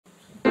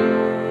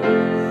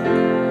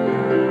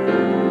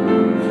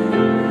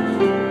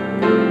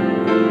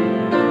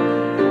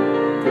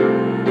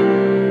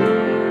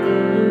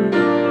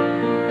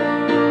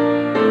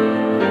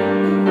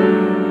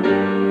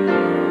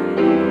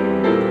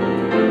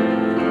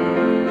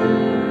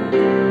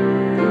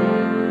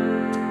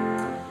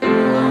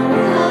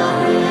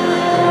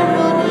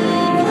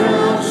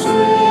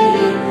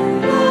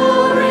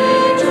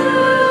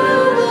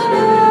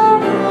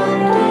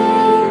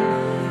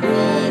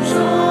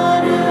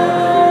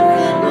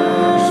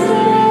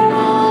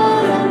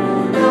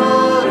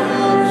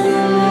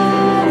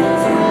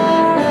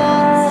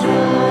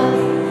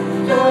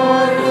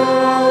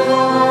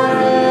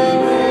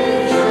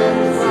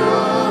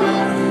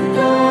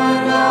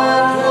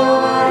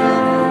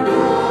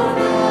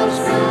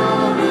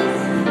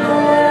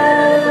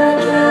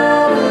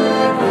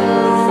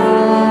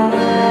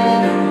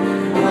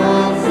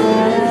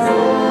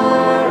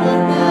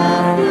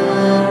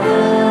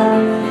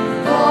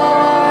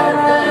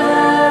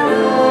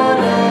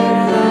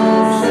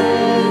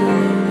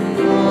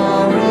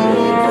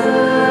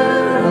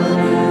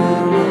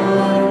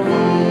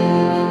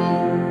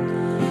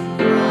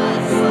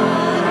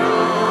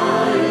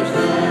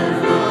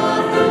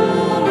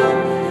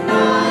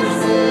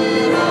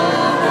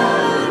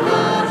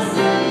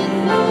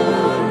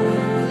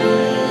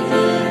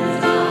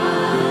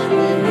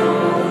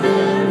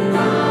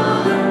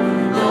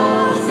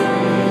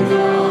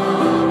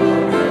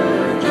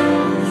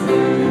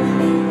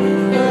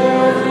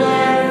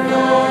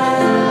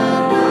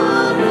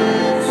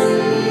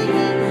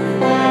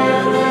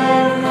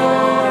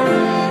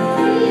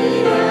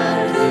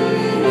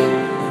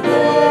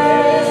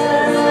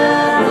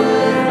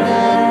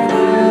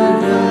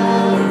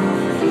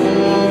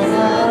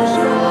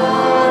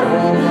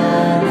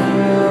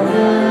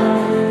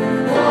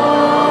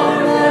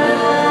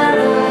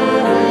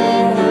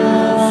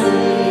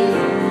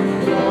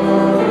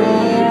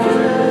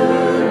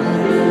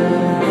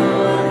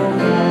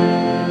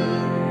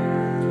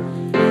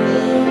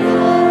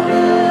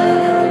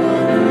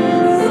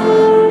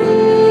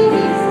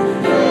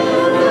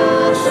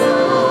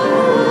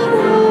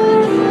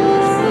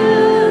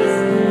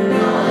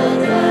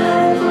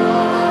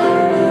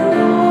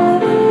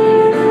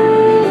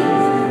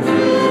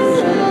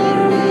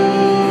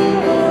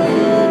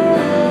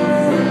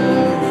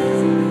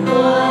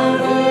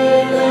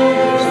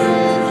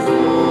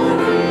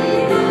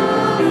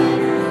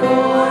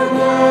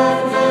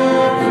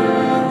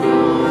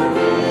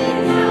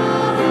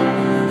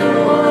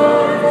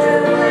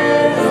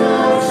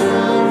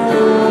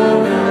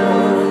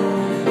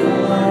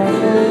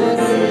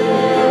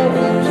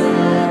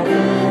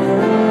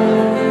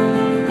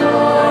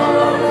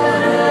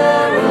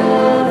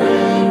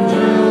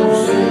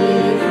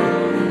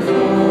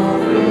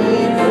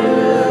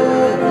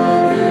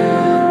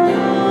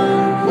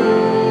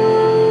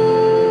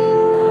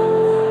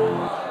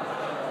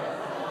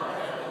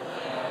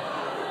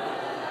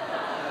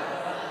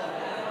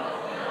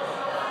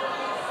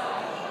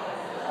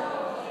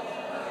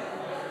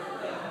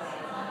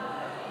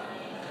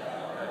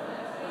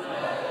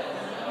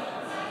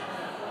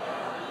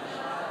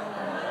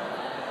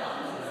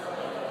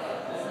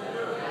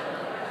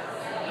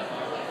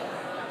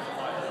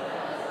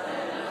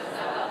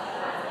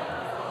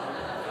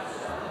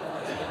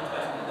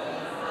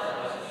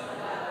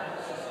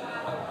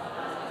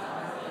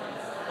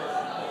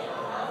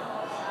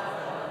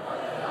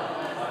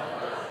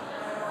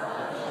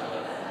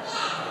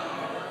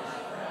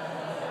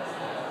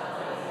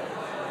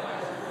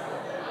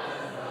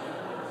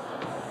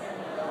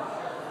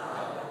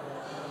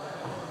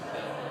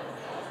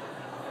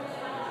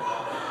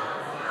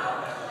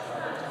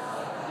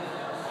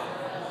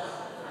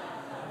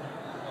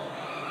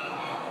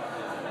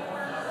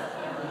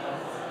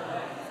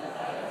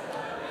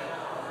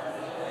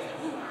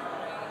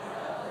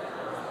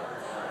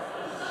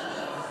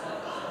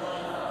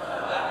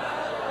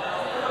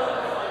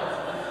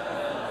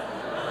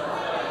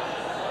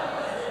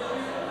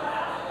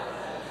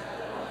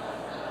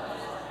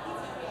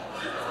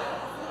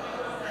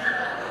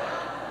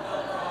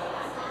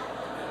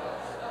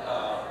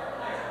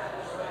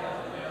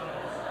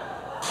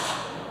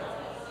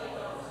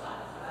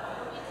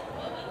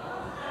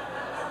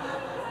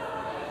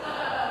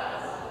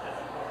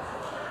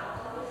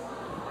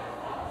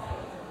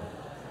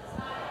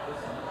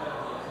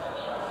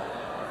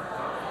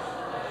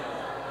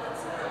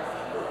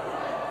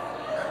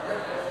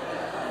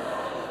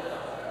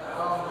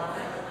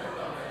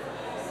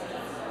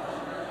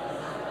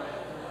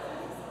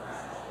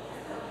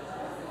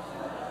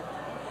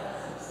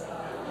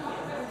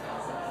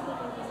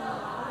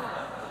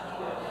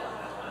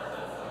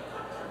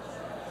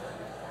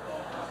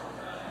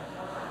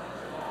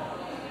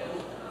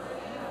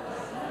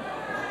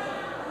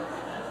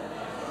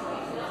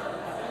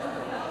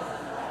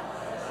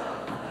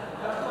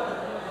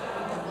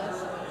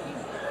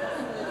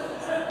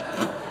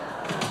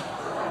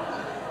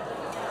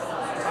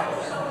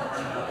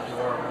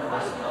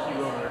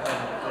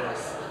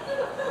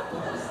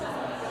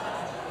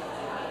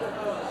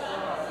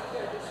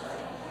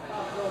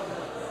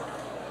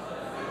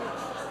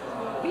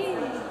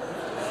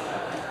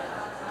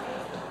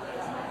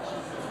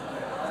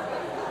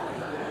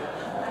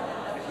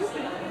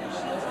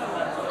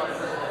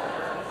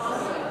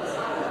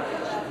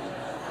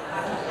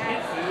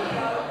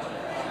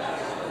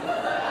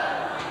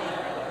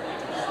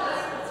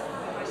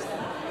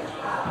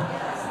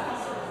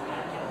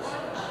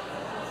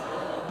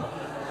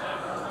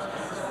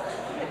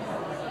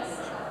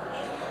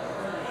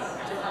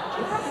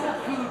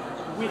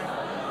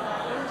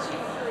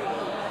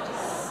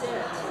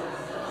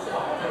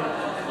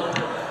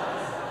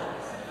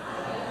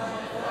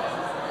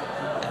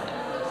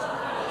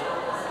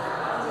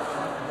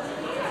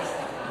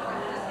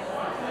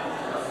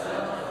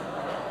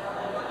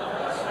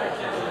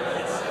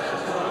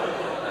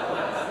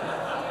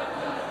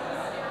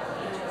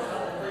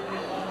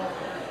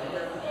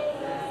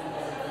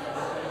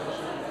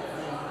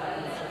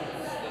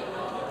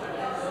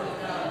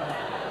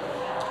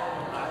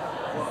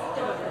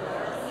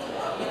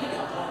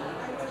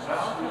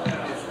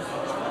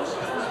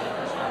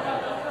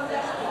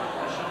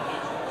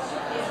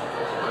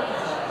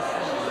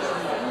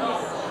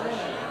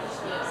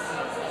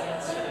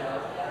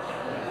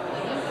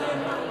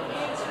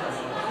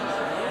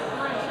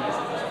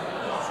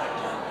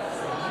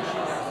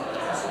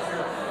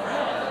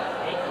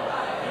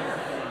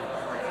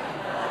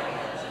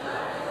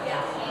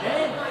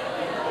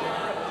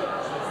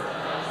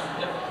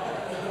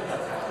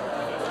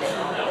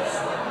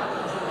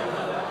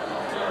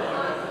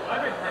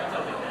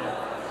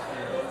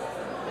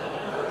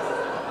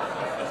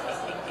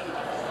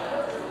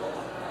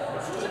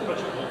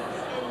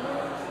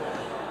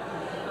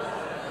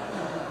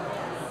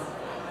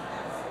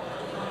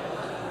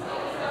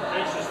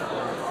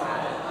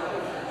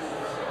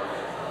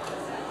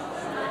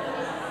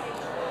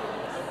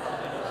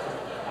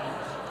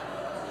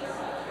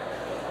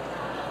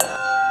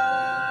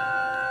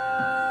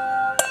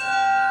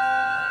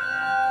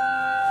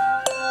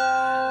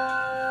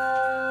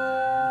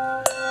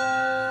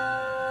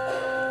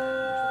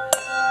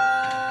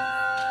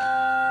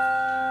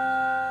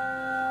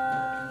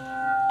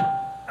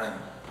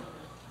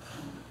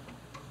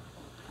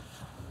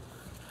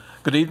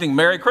Good evening.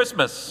 Merry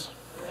Christmas.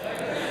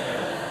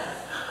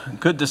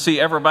 Good to see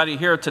everybody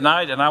here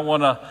tonight, and I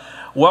want to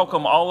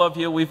welcome all of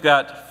you. We've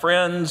got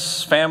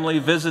friends, family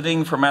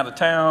visiting from out of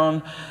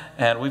town,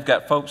 and we've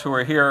got folks who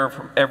are here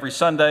from every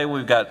Sunday.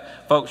 We've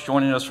got folks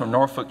joining us from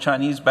Norfolk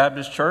Chinese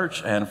Baptist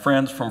Church and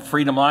friends from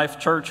Freedom Life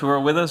Church who are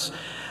with us.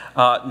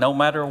 No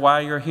matter why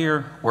you're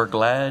here, we're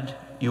glad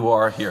you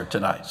are here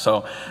tonight.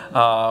 So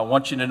I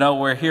want you to know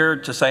we're here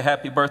to say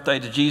happy birthday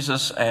to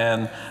Jesus,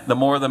 and the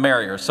more the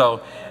merrier.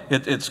 So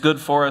it's good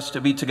for us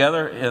to be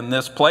together in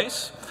this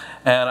place.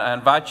 And I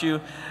invite you,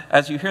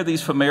 as you hear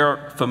these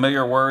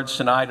familiar words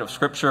tonight of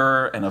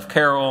Scripture and of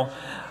carol,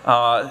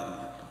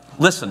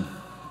 listen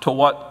to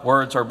what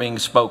words are being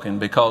spoken,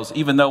 because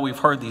even though we've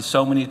heard these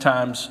so many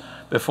times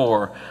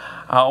before,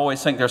 I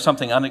always think there's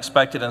something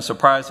unexpected and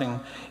surprising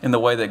in the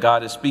way that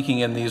God is speaking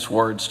in these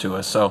words to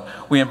us. So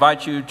we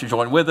invite you to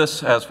join with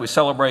us as we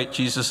celebrate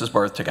Jesus'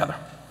 birth together.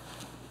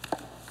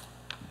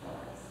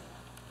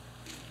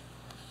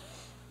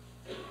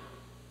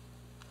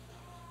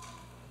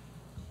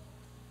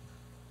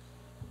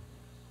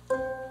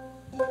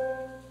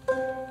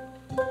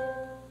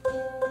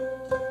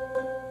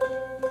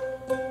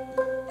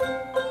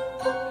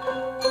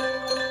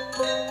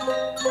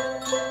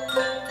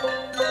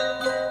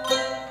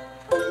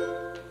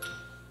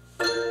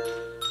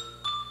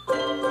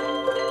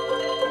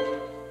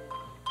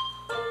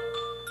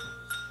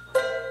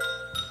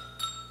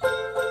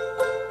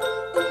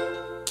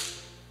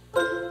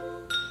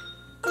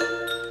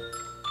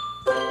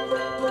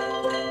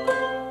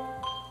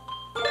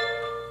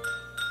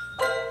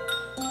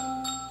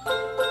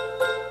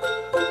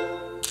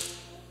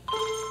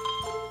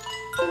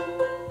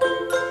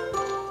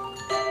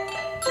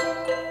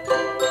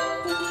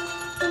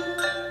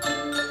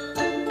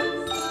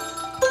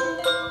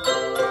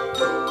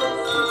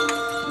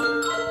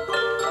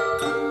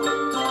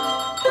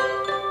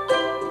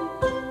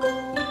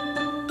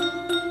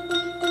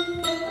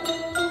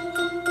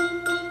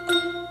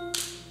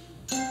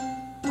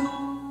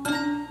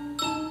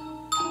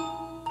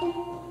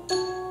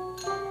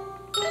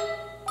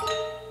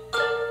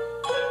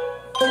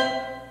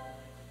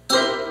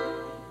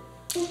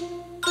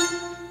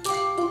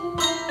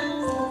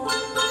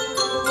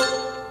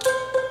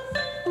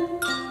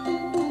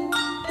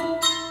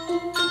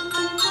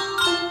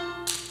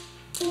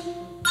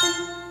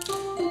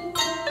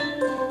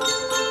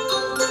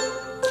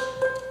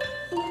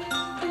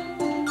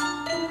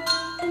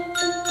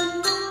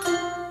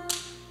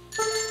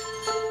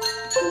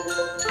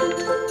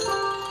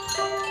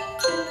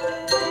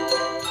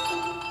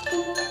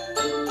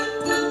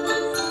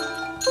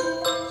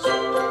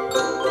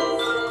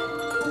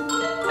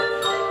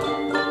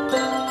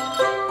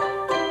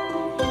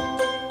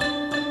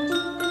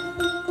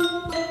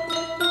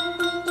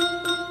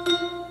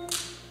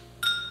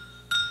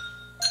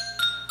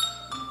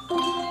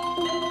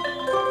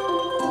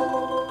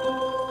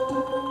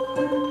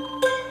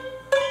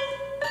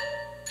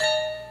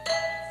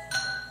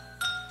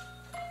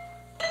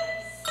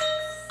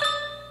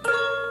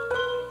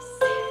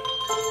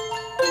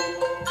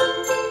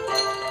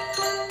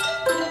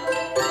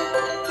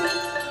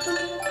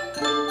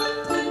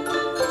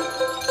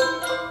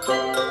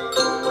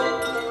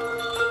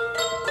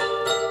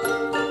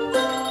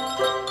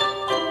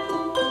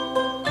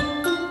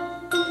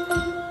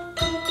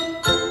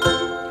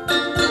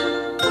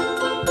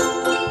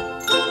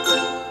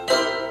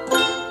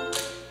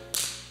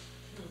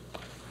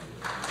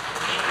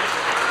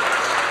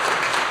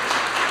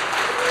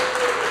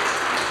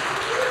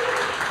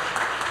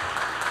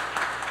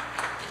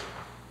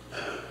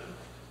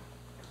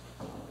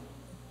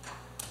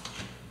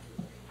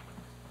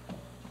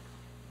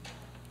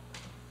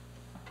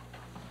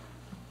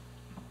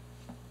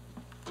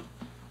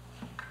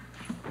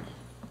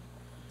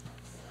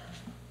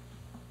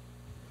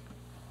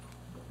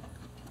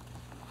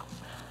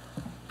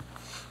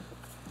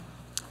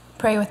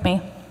 Pray with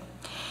me.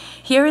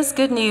 Here is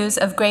good news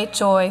of great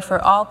joy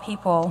for all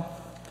people.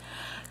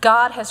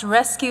 God has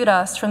rescued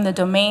us from the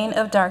domain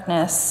of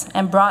darkness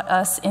and brought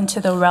us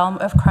into the realm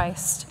of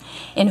Christ,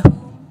 in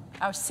whom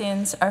our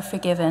sins are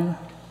forgiven.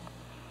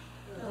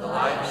 The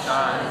light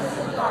shines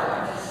in the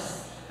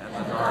darkness, and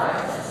the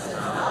darkness is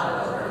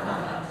not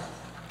overcome.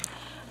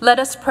 Let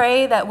us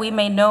pray that we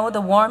may know the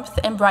warmth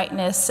and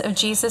brightness of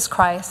Jesus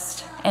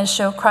Christ and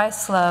show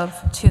Christ's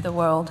love to the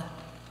world.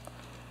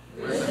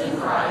 Risen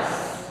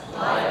Christ,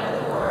 light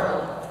of the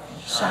world,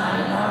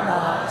 shine in our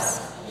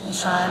lives and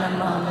shine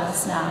among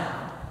us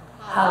now.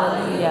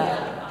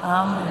 Hallelujah.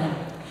 Amen.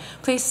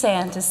 Please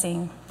stand to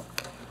sing.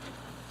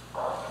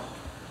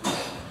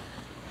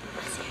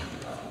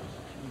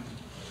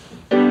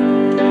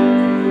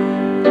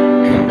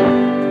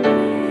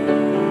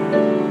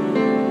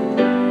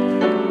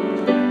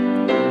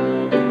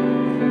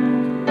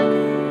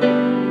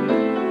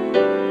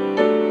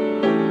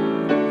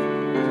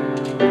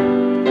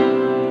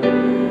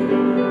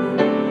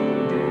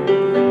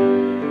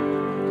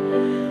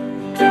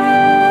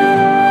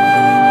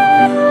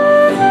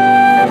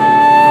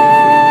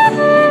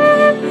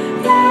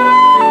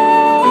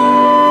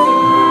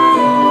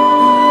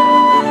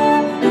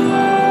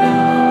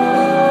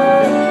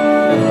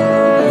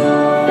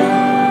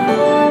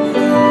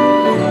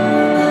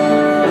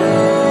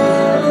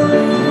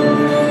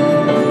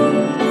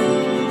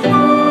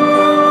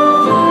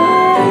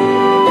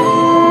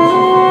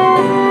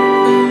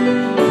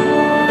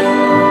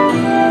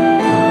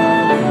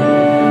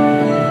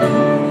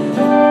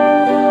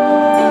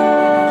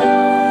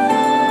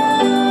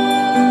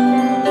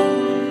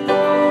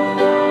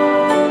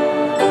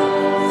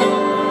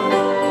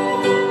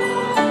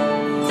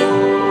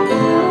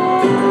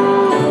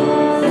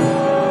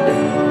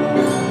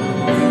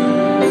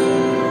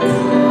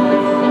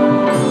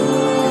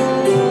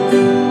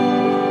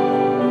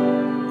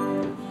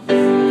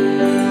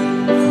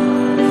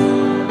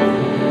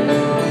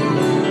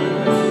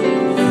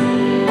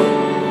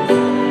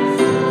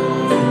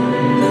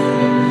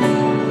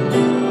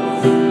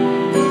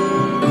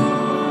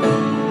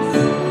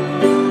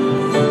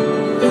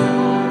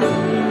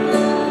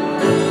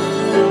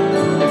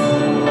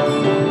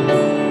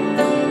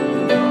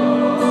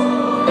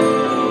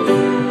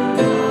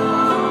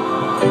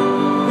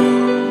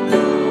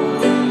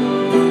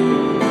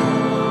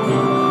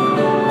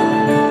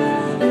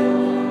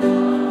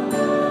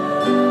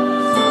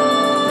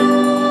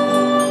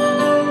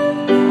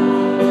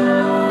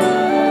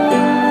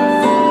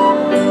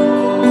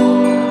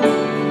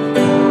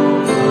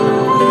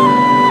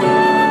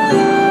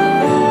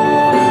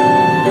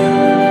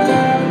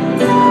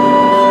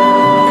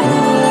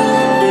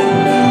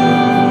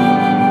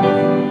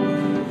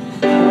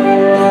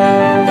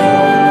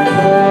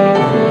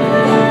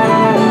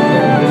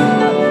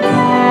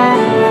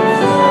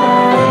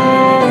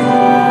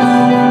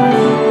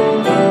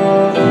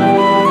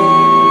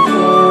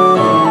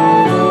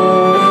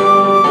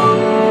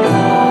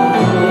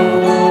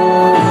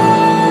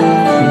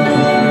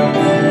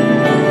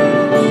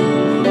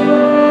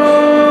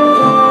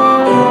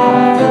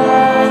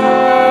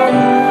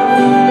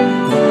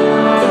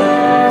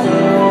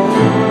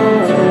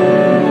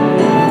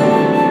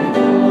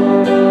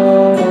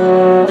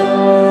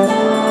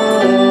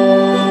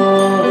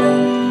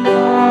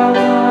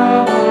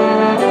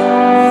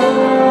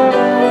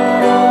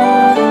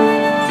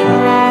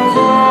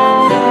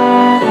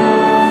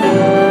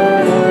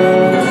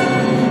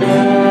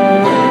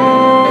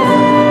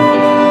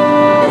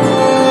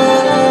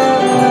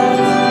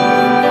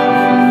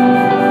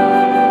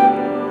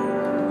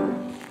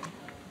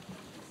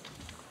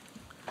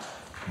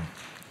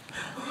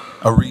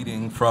 A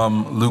reading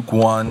from Luke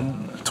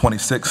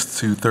 1:26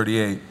 to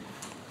 38.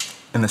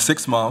 In the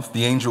 6th month,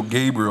 the angel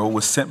Gabriel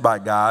was sent by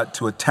God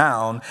to a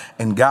town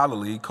in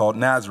Galilee called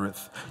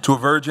Nazareth, to a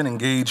virgin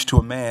engaged to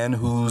a man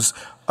whose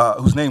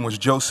name was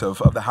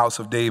Joseph of the house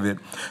of David.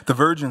 The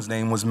virgin's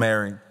name was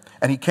Mary.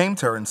 And he came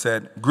to her and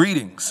said,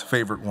 "Greetings,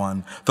 favored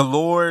one, the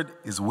Lord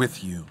is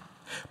with you."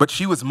 But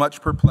she was much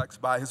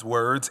perplexed by his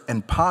words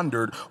and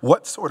pondered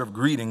what sort of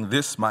greeting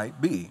this might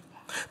be.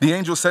 The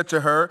angel said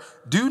to her,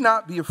 "Do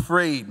not be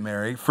afraid,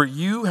 Mary, for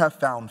you have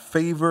found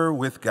favor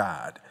with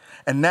God.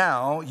 And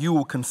now you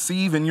will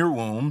conceive in your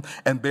womb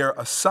and bear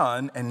a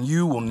son, and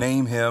you will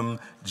name him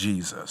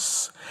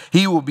Jesus.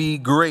 He will be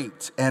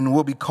great and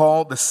will be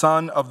called the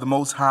Son of the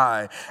Most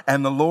High,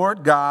 and the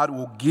Lord God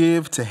will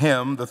give to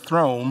him the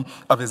throne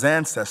of his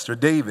ancestor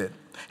David.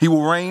 He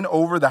will reign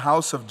over the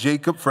house of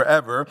Jacob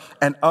forever,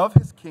 and of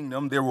his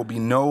kingdom there will be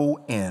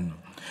no end."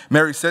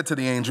 Mary said to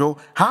the angel,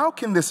 "How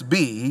can this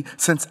be,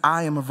 since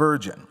I am a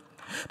virgin?"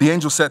 The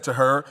angel said to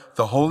her,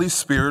 "The Holy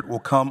Spirit will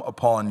come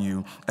upon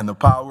you, and the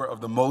power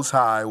of the Most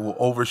High will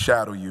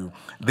overshadow you.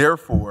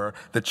 Therefore,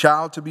 the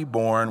child to be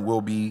born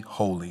will be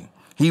holy.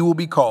 He will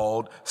be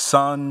called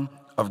Son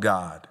of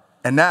God.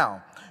 And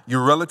now,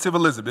 your relative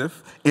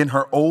Elizabeth, in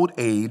her old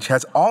age,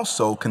 has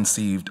also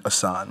conceived a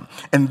son.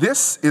 And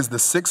this is the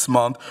 6th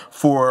month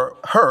for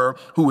her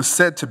who was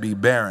said to be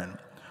barren.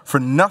 For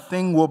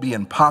nothing will be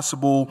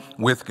impossible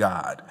with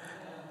God."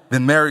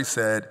 Then Mary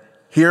said,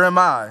 "Here am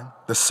I,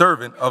 the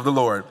servant of the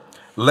Lord.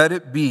 Let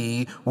it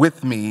be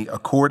with me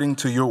according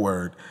to your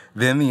word."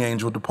 Then the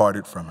angel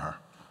departed from her.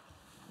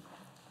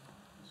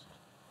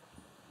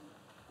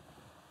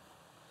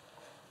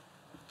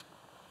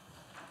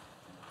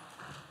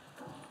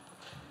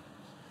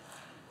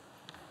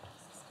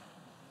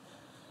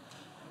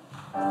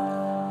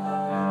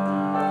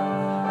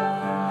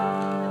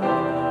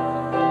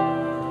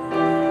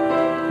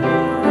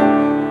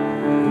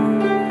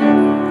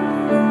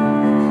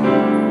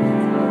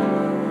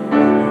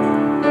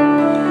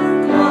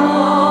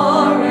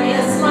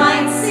 Glorious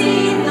lights,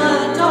 see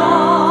the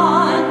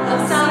dawn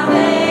of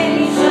salvation.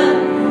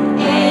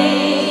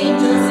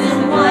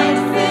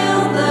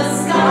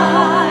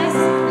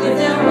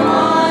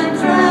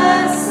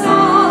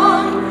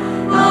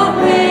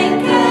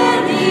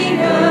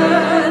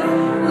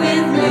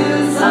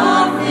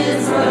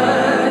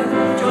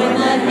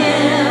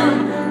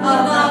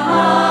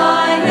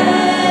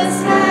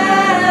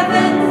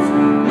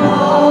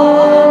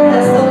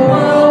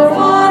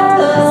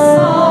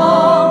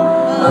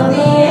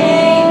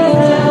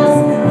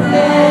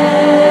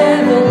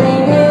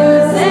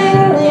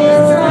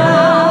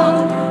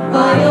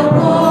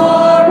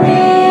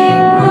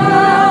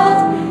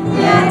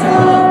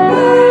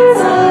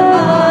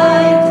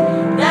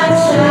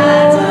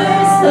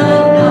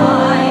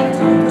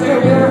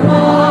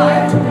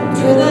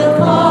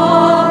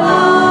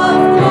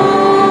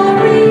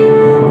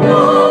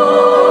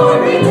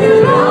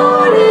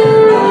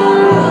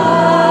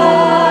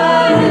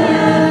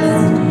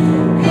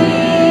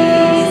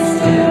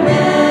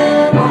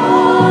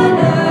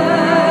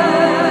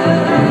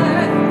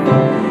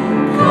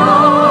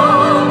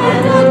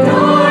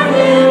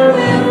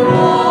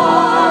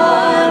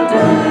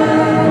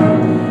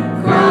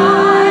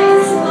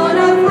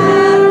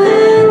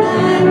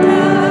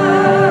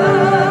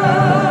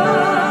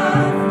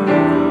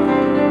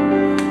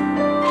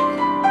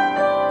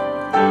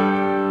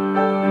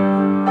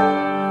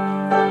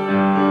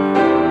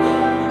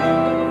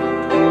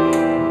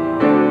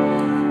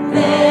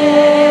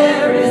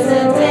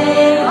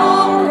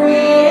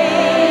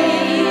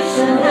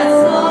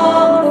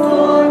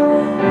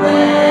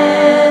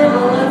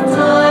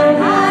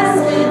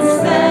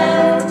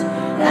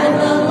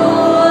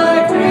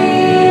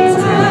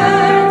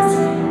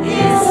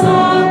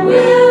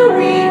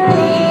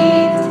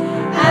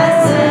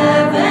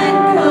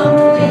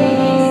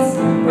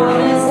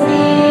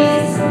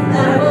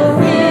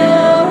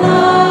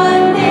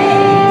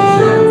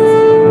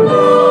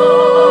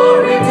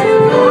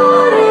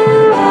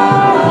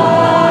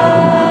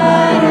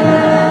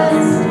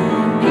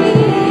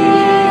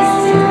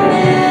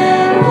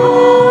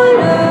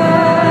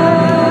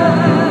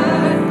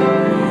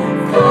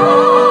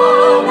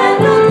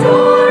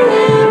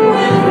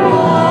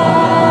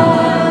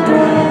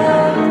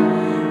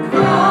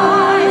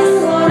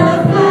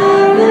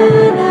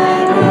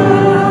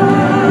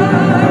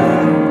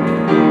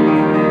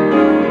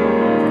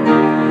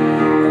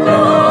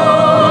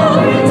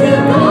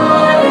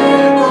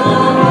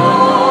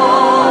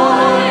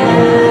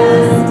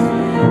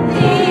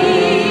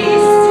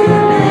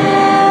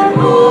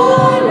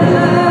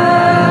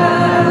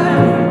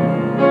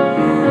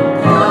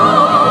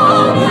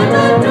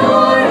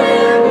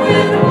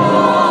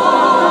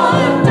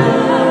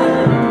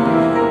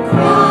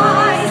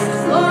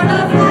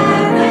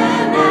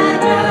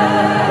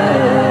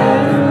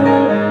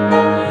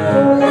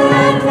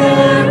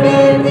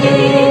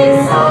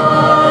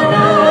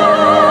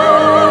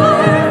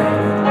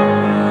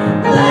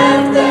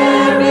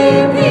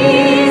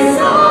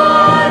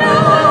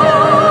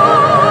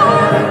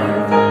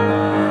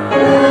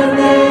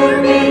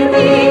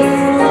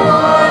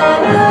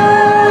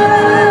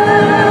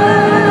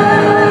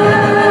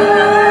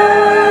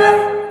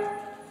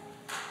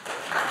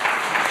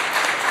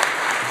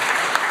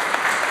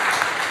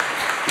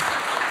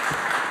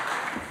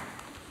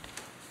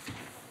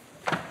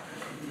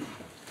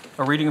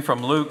 A reading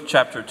from Luke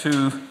chapter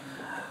 2,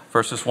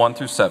 verses 1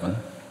 through 7.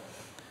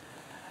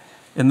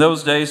 In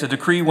those days, a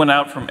decree went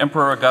out from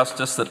Emperor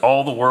Augustus that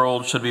all the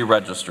world should be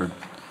registered.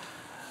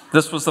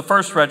 This was the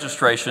first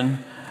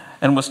registration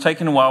and was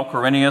taken while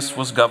Quirinius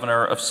was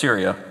governor of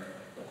Syria.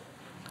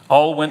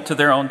 All went to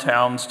their own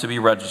towns to be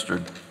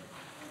registered.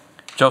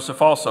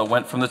 Joseph also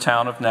went from the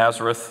town of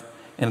Nazareth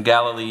in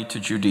Galilee to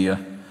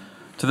Judea,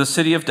 to the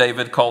city of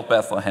David called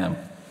Bethlehem,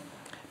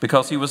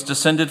 because he was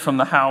descended from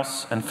the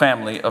house and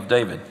family of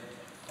David.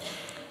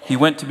 He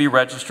went to be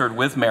registered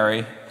with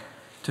Mary,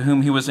 to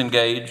whom he was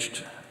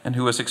engaged and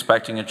who was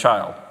expecting a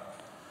child.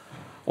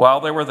 While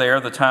they were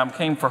there, the time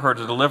came for her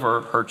to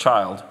deliver her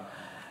child,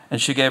 and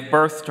she gave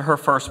birth to her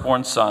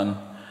firstborn son,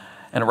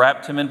 and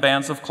wrapped him in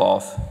bands of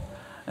cloth,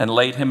 and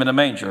laid him in a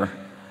manger,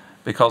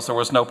 because there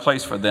was no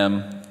place for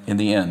them in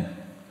the inn.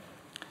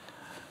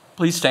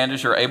 Please stand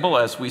as you're able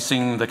as we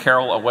sing the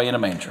carol, Away in a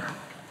Manger.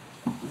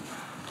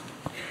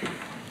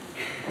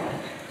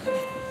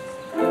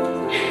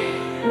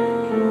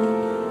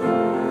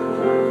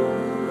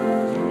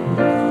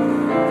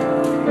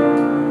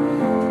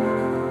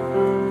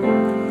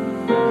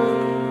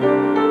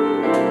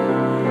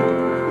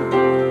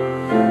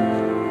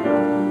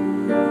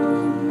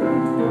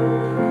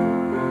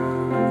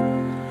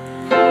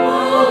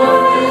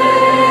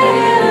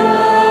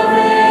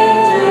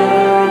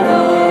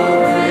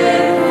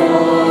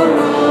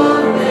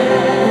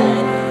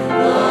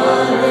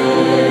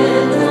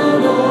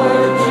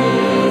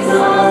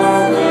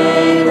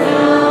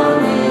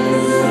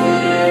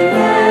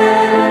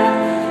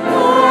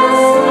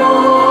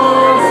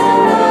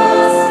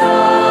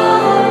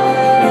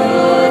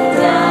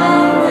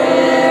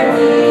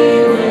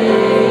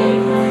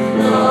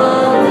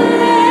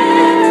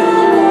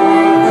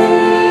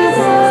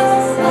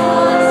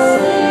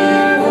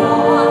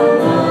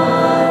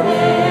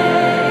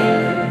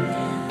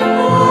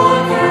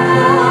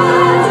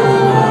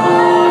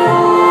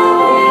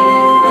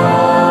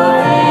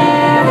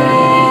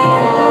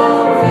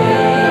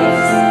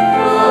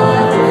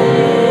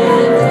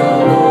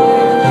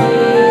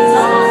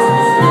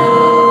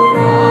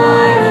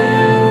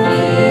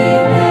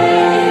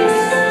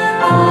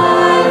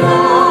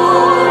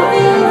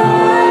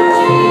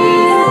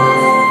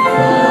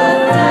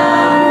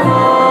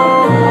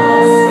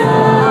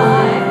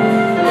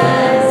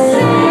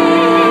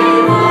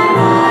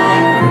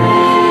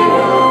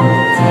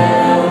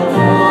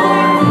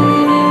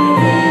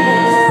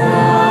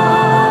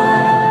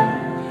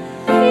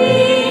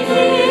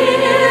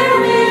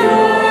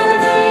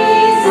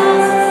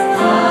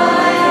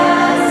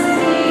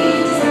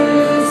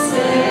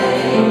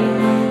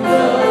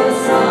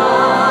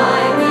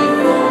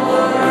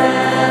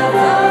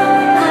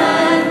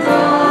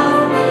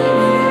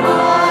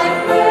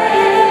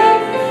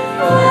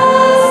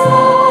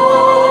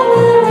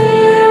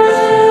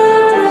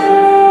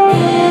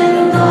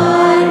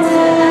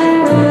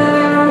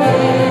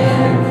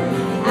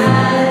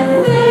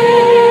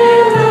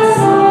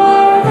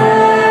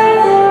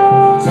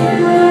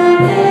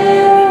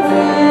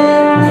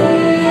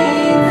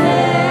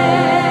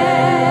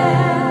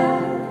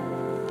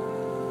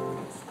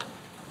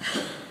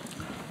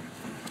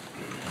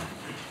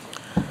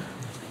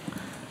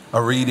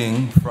 A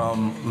reading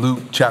from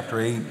Luke chapter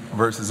 8,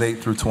 verses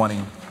 8 through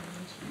 20.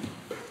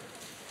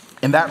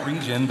 In that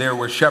region, there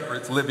were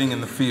shepherds living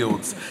in the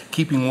fields,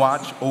 keeping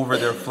watch over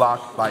their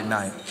flock by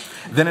night.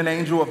 Then an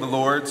angel of the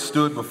Lord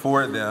stood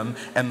before them,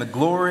 and the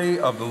glory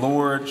of the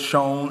Lord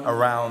shone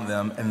around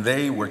them, and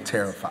they were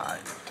terrified.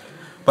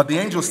 But the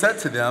angel said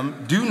to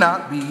them, "Do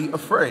not be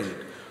afraid,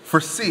 for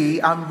see,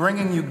 I'm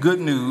bringing you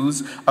good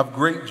news of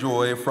great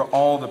joy for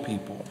all the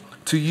people.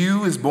 To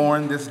you is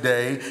born this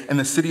day in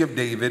the city of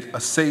David a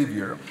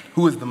Savior,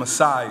 who is the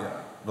Messiah,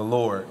 the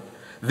Lord.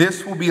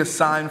 This will be a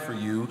sign for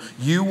you.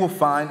 You will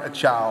find a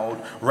child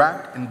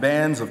wrapped in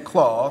bands of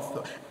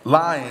cloth,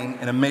 lying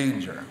in a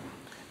manger."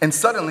 And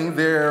suddenly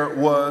there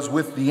was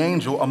with the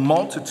angel a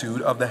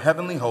multitude of the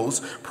heavenly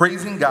hosts,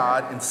 praising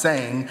God and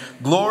saying,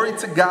 "Glory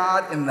to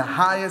God in the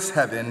highest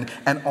heaven,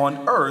 and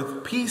on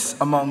earth peace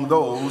among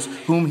those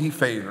whom he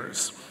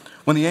favors."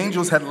 When the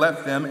angels had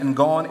left them and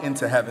gone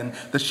into heaven,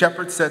 the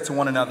shepherds said to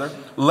one another,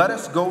 "Let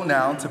us go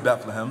now to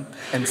Bethlehem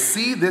and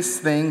see this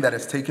thing that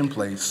has taken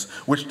place,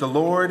 which the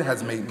Lord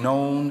has made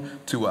known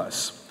to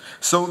us."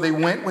 So they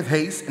went with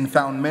haste and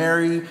found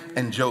Mary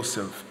and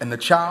Joseph and the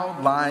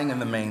child lying in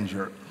the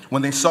manger.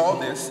 When they saw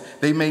this,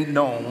 they made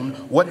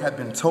known what had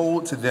been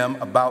told to them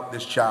about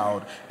this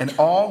child, and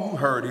all who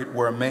heard it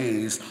were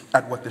amazed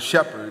at what the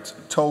shepherds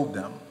told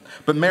them.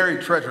 But Mary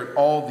treasured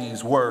all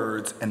these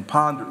words and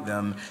pondered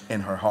them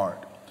in her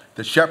heart.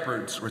 The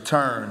shepherds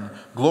returned,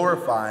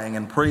 glorifying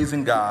and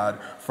praising God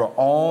for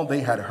all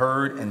they had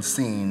heard and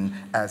seen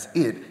as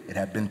it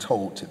had been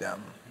told to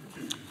them.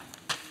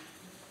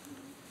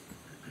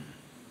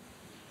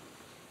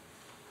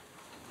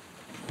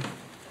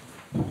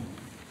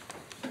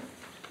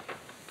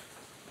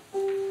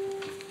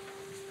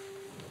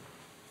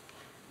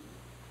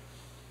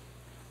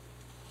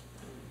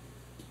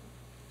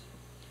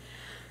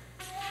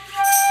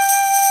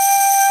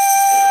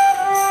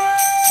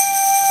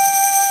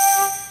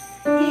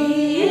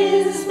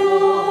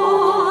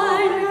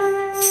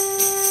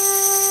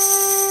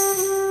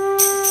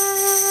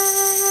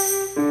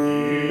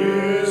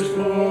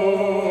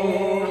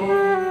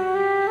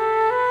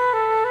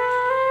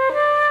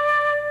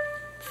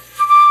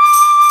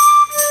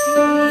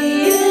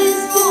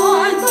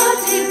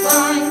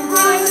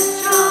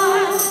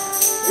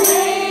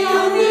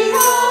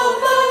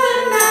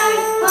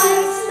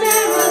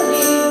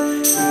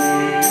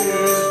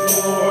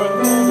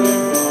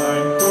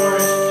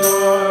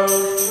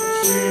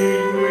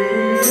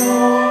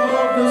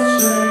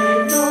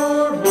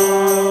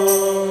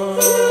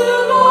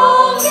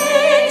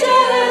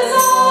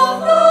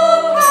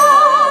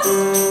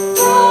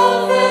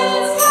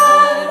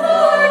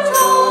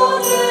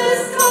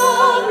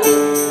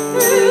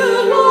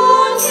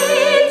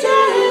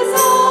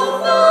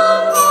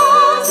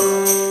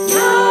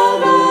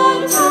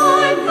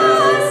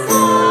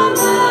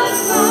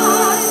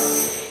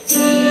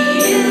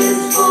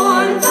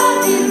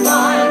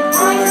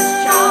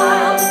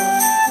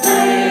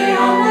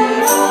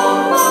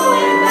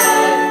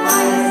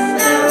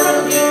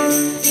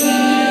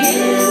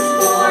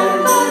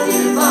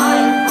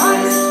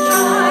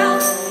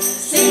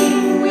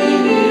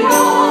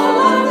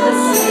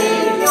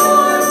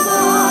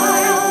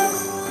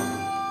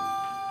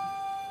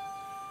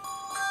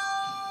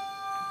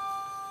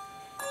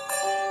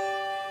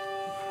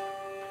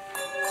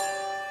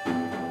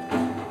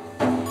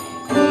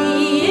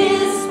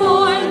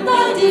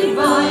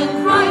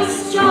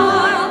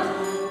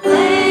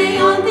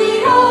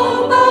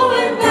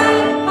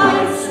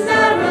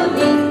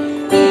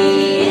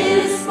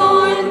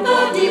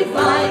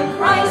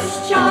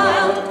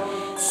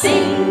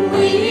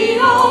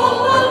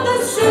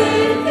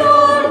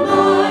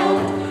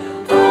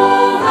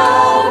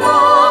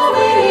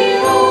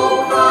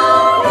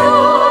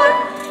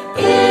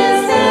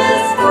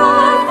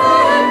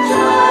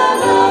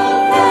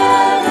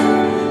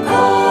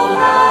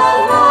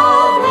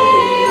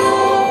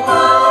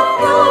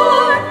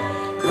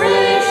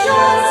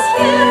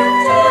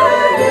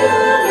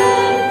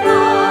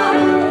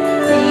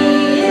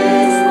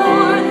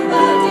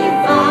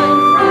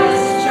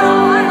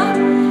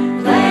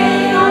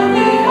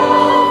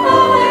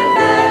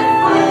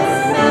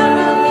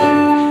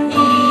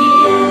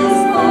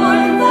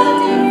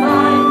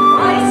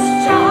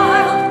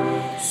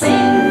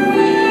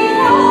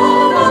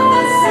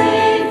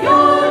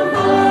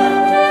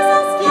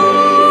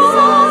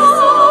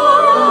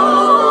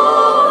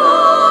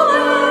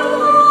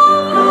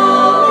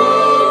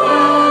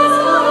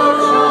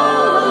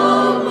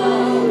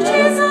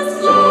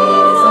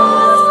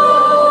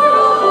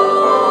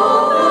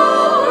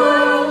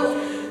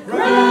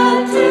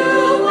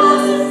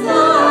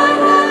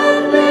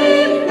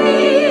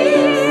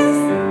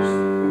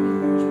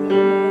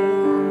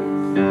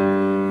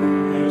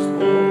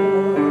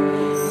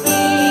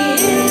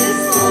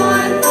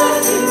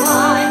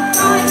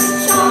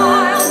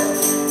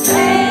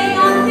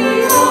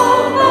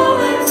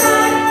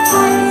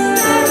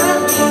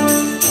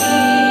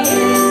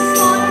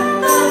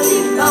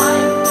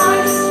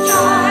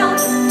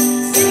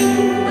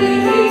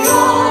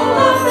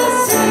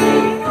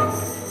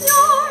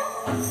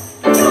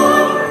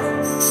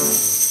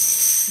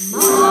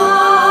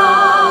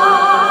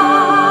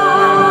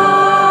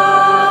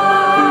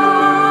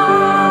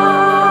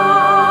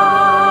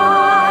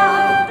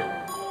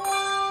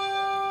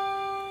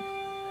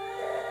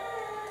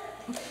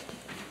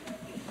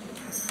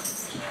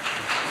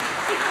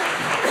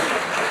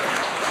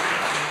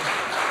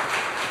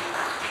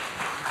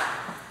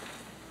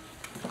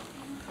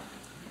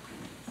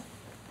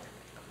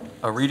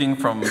 A reading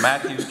from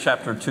Matthew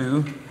chapter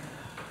 2,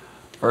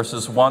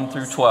 verses 1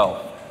 through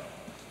 12.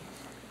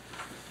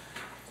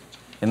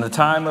 In the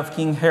time of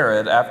King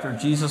Herod, after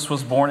Jesus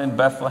was born in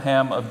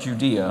Bethlehem of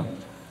Judea,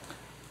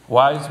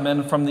 wise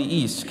men from the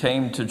east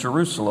came to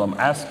Jerusalem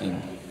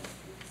asking,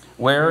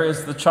 "Where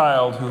is the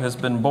child who has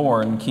been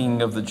born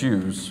King of the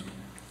Jews?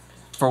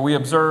 For we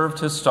observed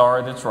his star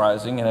at its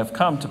rising and have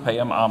come to pay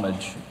him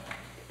homage."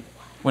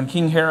 When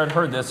King Herod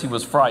heard this, he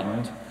was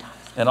frightened,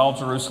 and all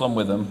Jerusalem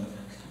with him.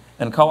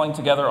 And calling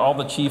together all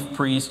the chief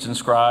priests and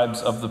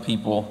scribes of the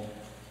people,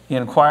 he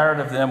inquired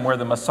of them where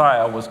the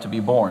Messiah was to be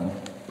born.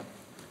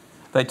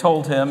 They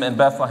told him, "In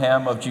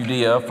Bethlehem of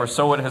Judea, for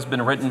so it has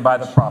been written by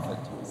the prophet.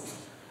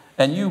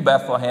 And you,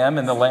 Bethlehem,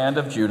 in the land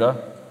of Judah,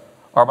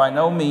 are by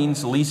no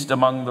means least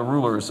among the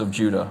rulers of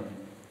Judah.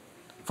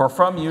 For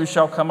from you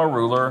shall come a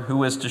ruler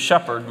who is to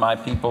shepherd my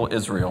people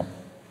Israel."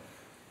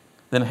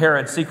 Then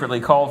Herod secretly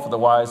called for the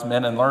wise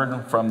men and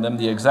learned from them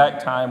the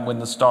exact time when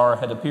the star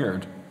had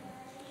appeared.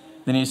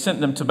 Then he sent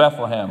them to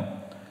Bethlehem,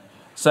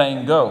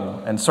 saying,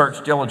 "Go and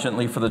search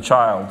diligently for the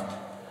child.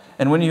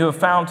 And when you have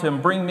found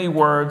him, bring me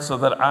word so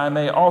that I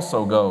may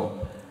also go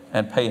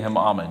and pay him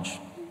homage."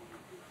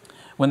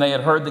 When they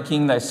had heard the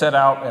king, they set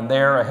out, and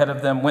there ahead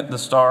of them went the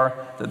star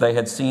that they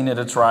had seen at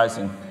its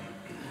rising,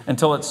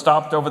 until it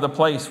stopped over the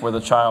place where the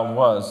child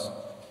was.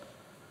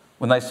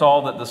 When they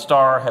saw that the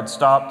star had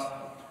stopped,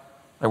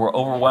 they were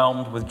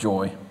overwhelmed with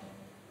joy.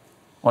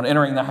 On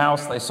entering the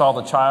house, they saw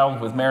the child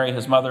with Mary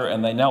his mother,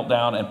 and they knelt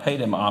down and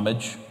paid him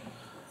homage.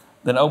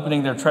 Then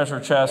opening their treasure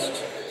chest,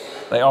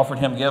 they offered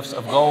him gifts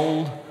of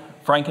gold,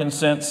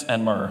 frankincense,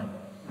 and myrrh.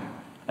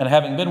 And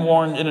having been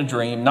warned in a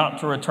dream not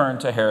to return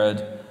to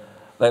Herod,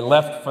 they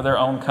left for their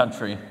own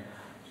country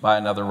by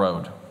another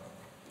road.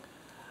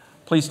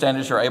 Please stand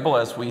as you're able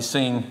as we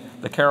sing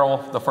the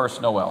carol, "The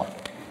First Noel."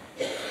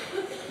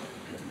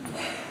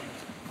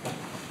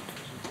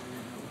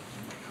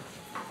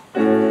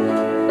 Amen.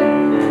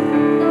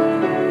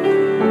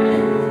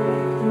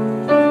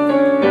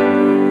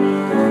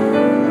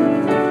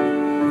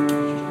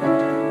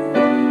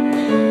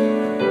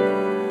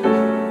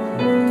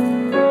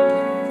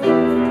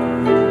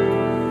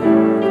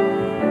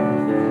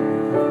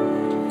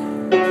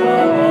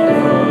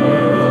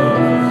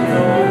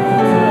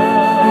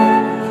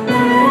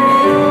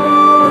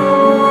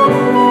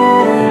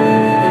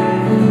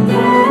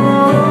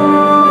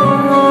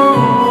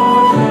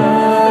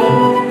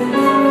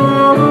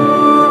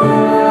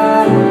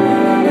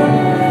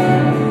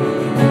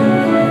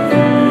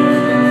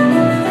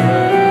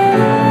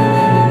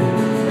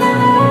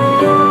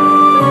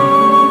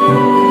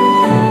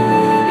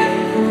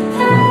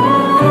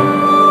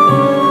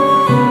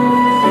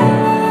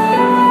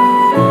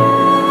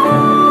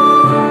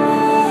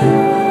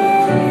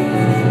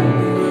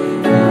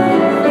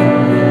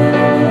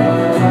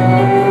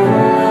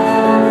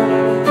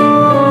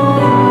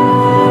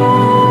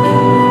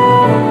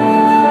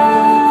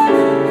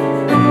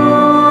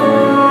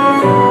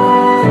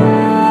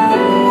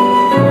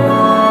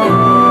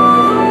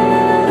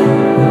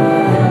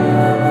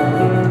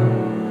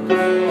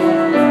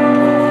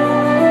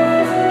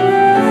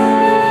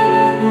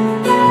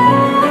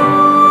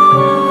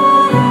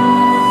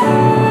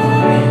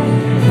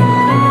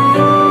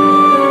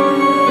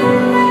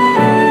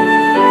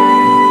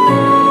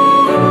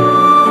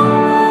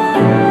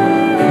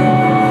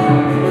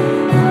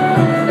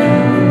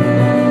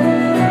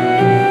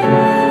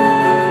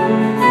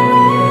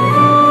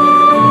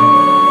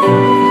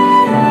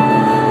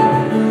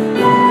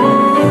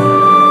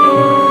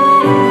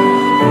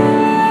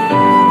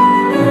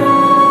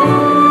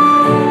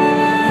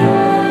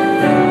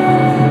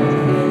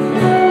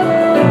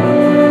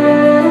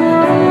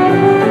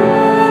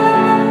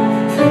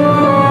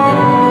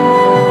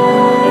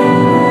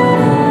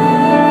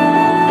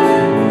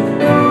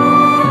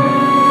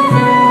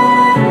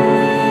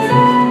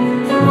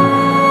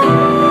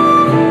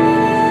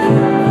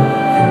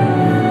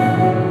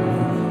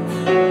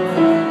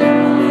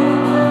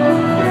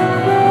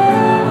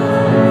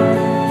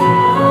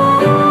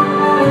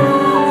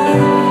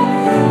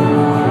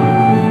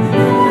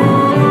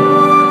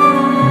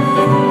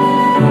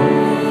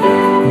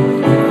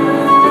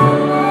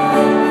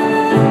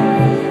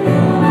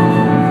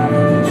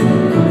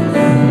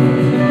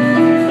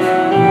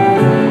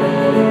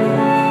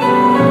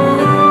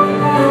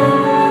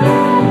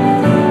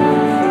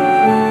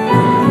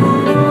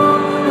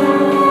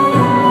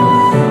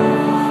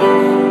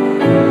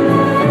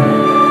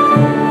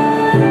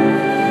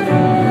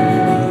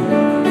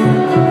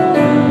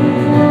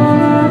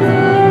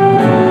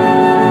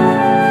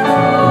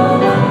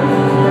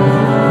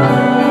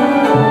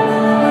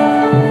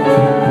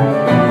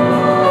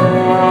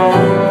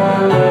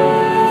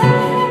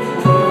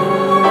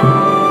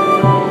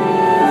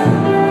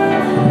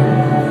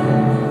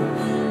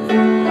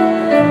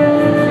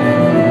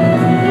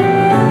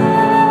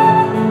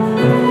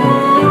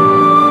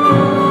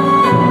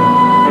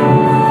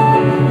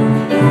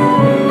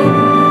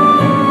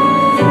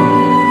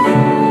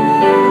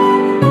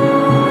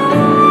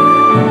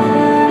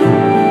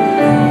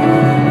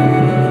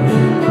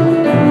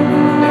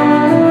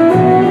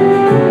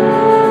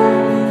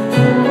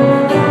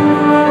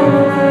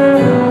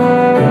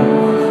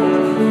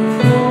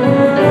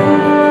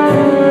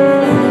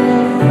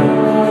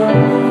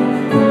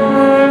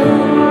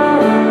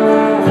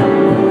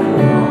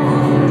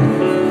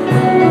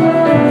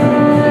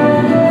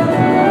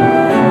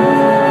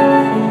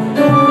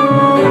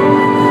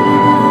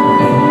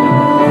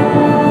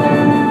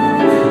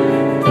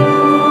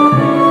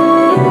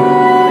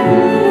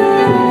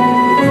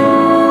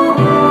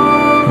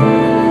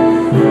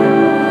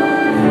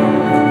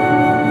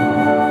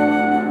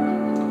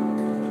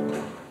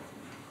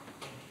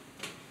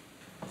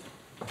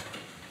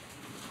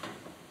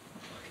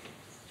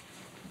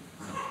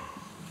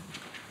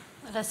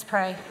 Let us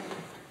pray.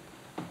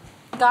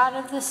 God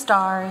of the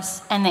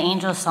stars and the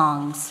angel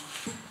songs,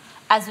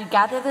 as we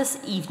gather this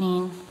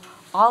evening,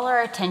 all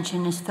our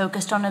attention is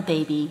focused on a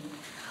baby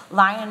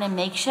lying in a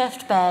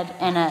makeshift bed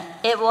in a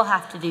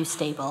it-will-have-to-do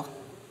stable.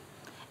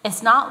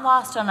 It's not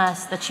lost on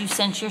us that you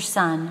sent your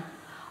Son,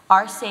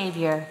 our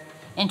Savior,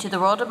 into the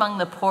world among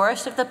the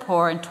poorest of the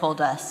poor and told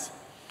us,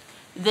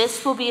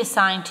 "This will be a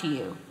sign to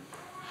you."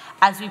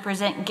 As we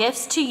present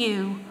gifts to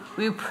you,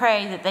 we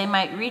pray that they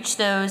might reach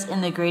those in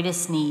the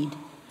greatest need,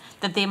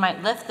 that they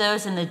might lift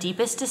those in the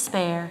deepest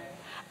despair,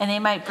 and they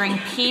might bring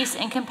peace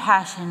and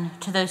compassion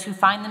to those who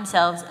find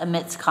themselves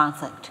amidst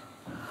conflict.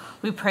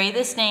 We pray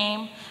this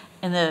name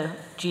in the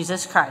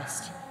Jesus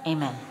Christ.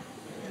 Amen.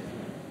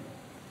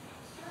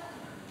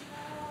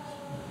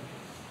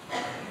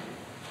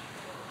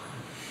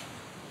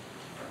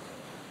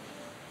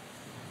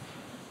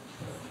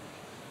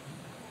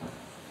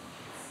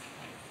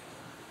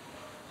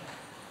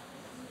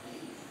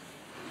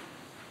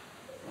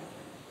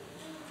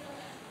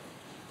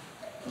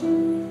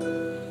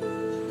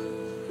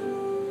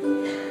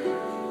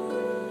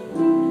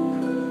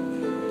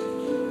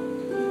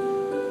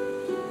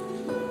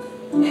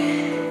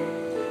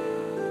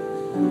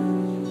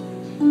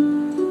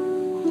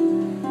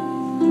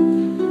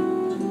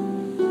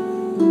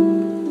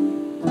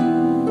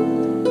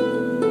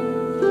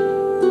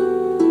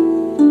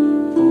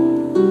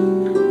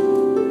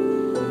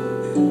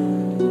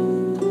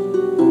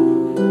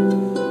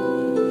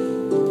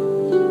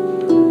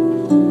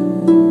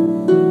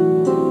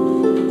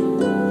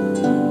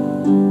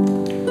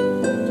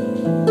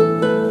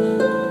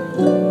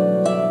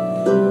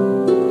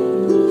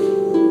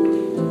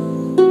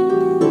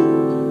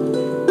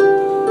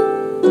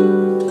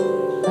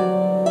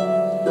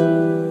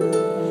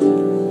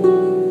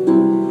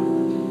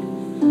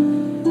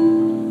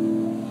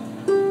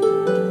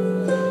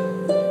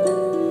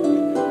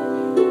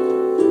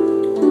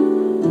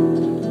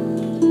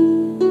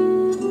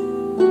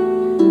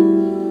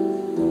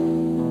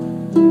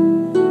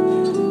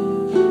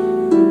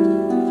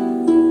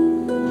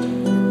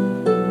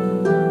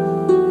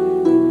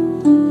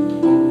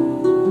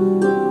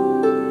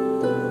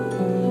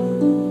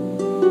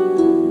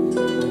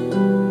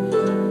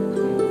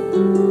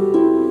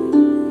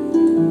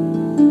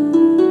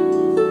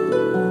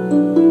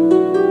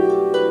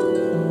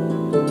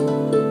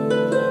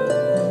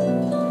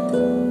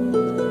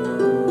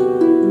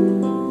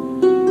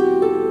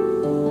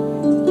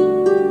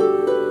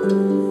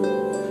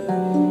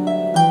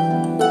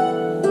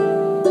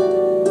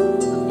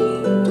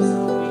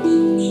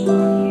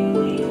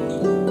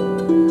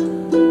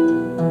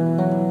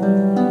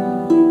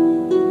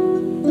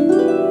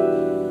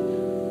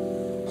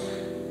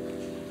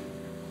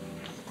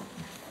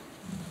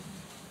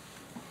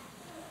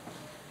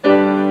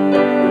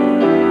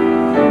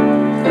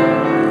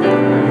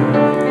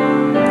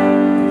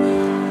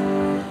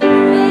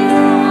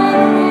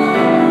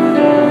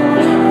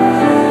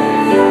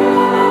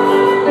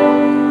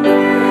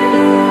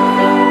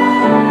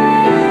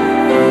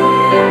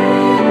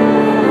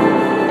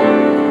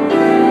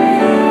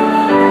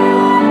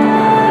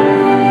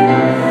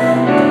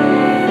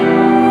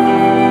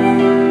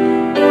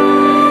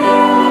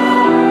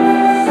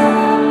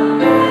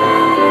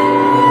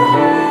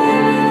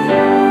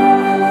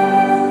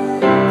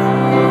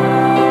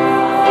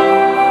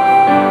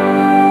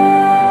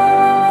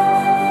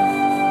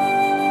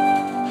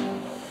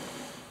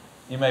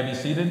 may be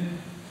seated.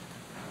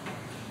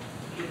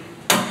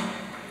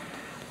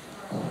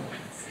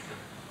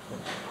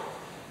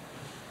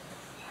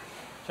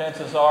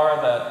 Chances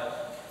are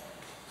that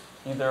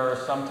either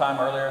sometime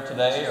earlier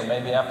today or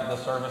maybe after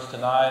the service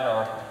tonight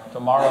or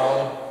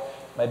tomorrow,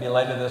 maybe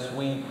later this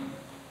week,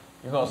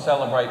 you're going to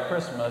celebrate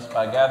Christmas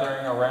by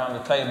gathering around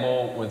the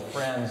table with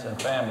friends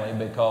and family,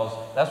 because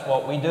that's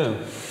what we do.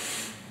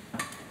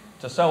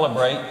 To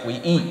celebrate, we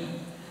eat.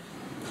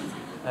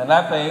 And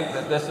I think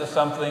that this is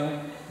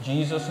something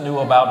Jesus knew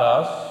about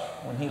us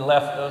when he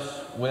left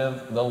us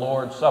with the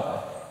Lord's Supper.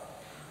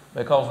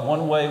 Because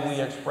one way we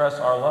express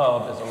our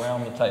love is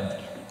around the table.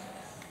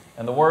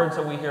 And the words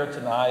that we hear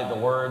tonight, the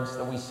words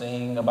that we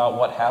sing about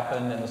what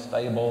happened in the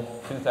stable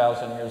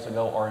 2,000 years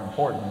ago are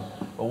important.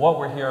 But what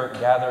we're here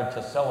gathered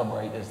to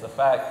celebrate is the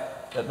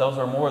fact that those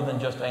are more than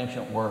just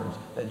ancient words,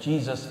 that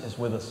Jesus is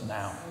with us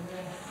now.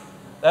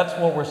 That's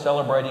what we're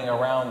celebrating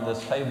around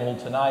this table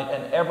tonight.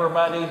 And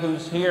everybody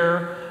who's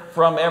here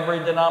from every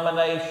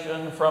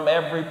denomination, from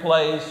every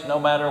place, no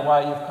matter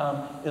why you've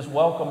come, is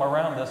welcome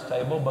around this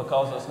table,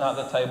 because it's not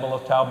the table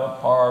of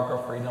Talbot Park or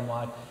Freedom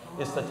Life.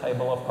 It's the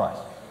table of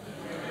Christ.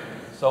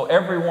 So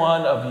every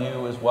one of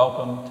you is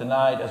welcome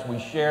tonight as we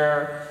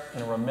share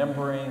in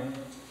remembering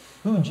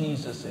who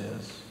Jesus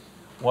is,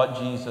 what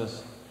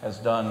Jesus has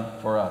done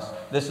for us.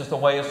 This is the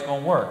way it's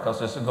going to work, because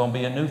this is going to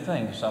be a new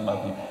thing to some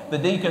of you. The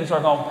deacons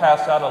are going to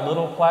pass out a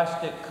little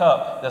plastic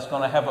cup that's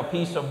going to have a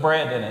piece of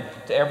bread in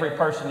it to every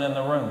person in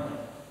the room.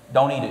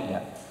 Don't eat it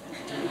yet.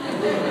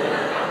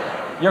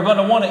 You're going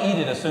to want to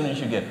eat it as soon as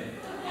you get it.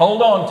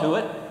 Hold on to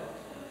it.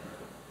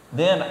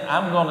 Then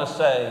I'm going to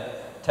say,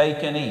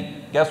 take and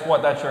eat. Guess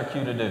what that's your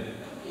cue to do?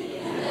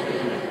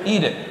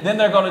 Eat it. Then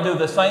they're going to do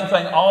the same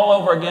thing all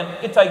over again.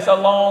 It takes a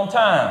long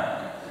time.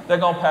 They're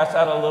going to pass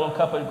out a little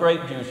cup of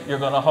grape juice. You're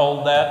going to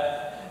hold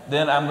that.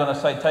 Then I'm going to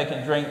say take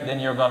and drink. Then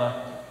you're going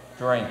to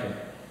drink it.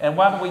 And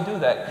why do we do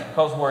that?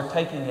 Because we're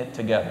taking it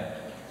together.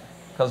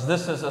 Because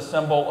this is a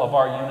symbol of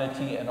our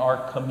unity and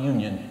our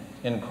communion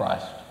in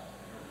Christ.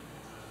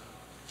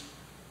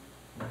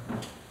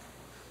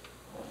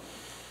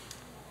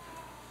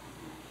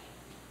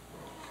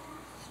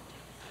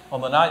 On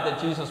the night that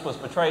Jesus was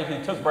betrayed,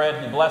 he took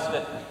bread, he blessed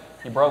it,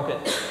 he broke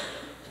it.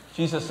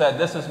 Jesus said,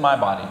 "This is my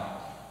body,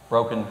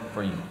 broken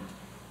for you."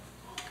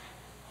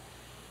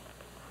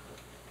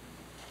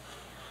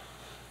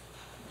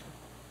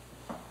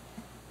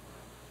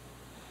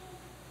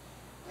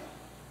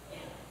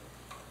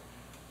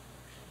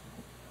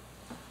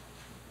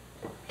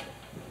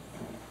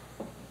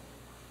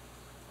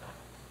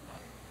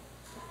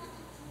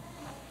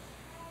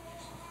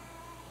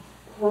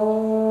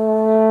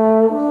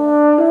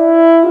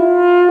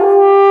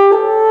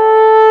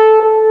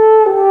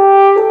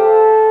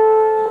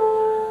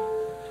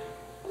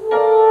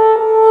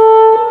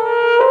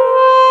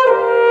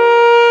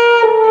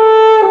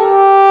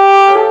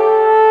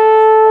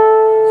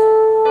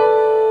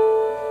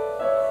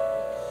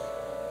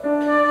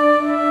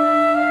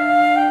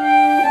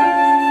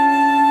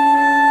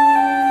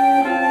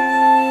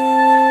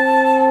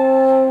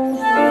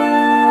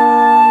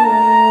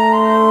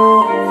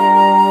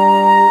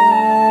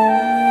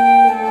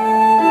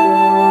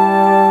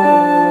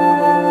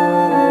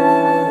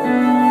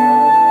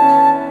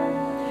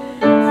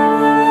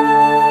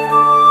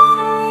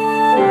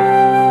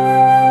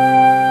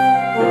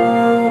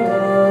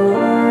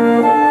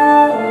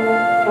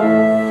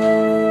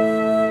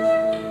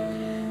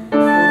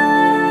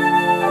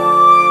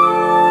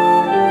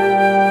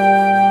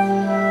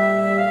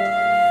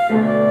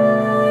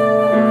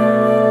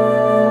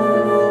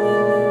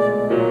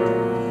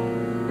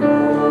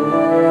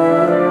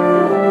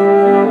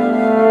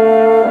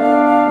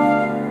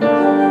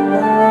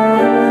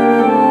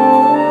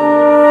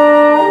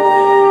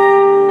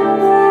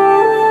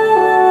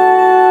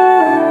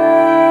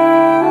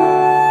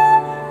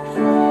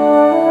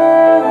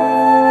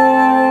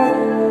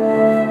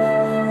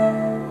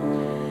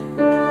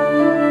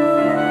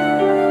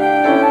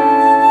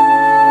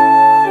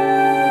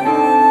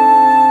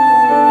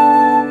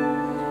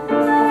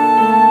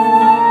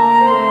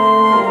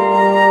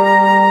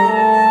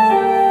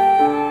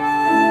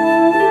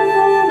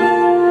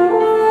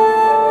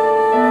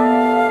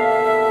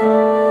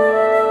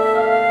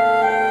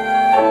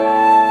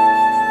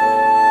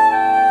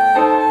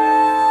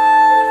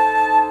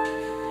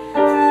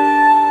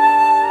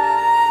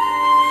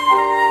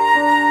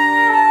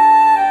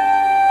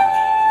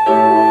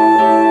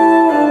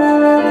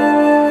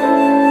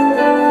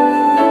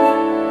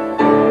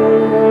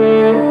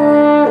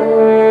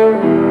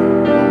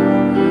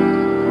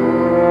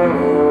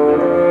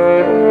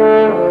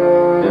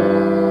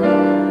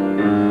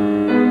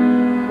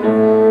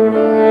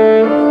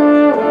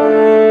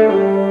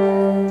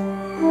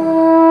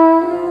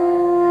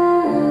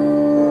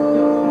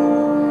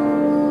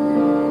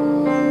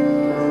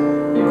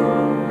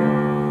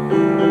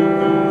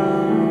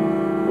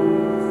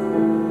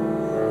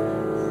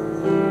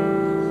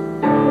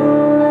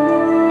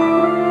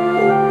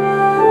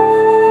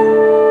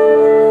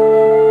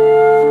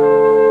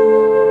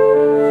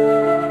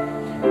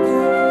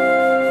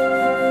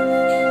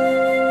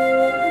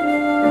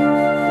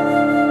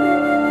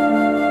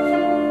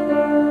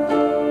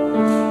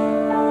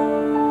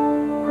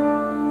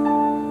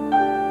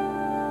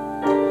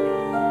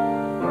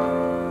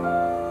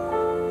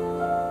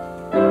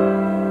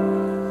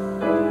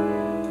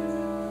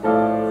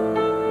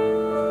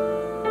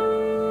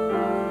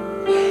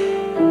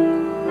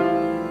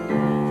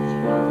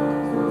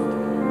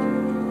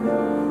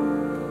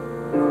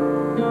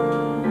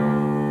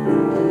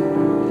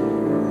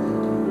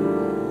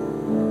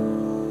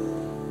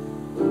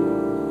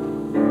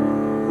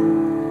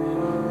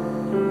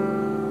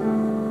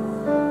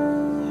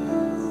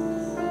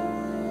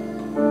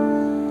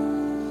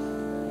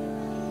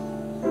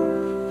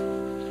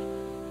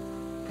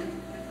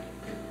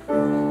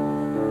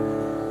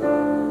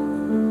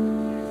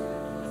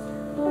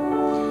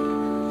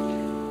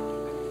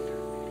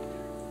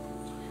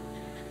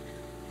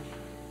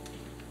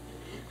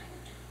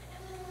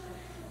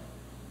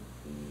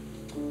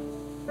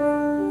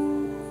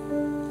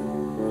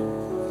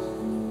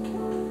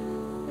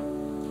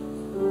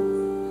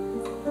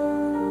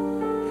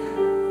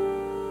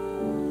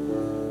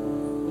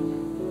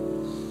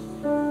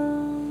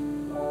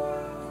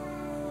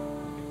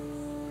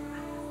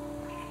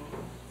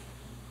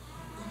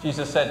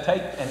 Jesus said,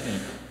 "Take and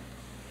eat."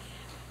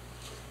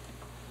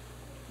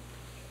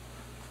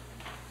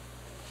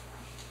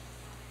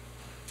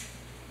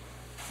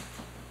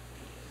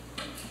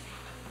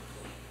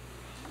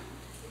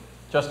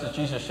 Just as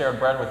Jesus shared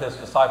bread with his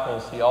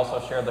disciples, he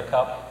also shared the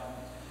cup.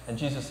 And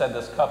Jesus said,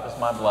 "This cup is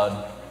my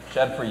blood,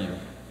 shed for you,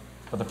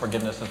 for the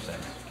forgiveness of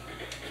sins."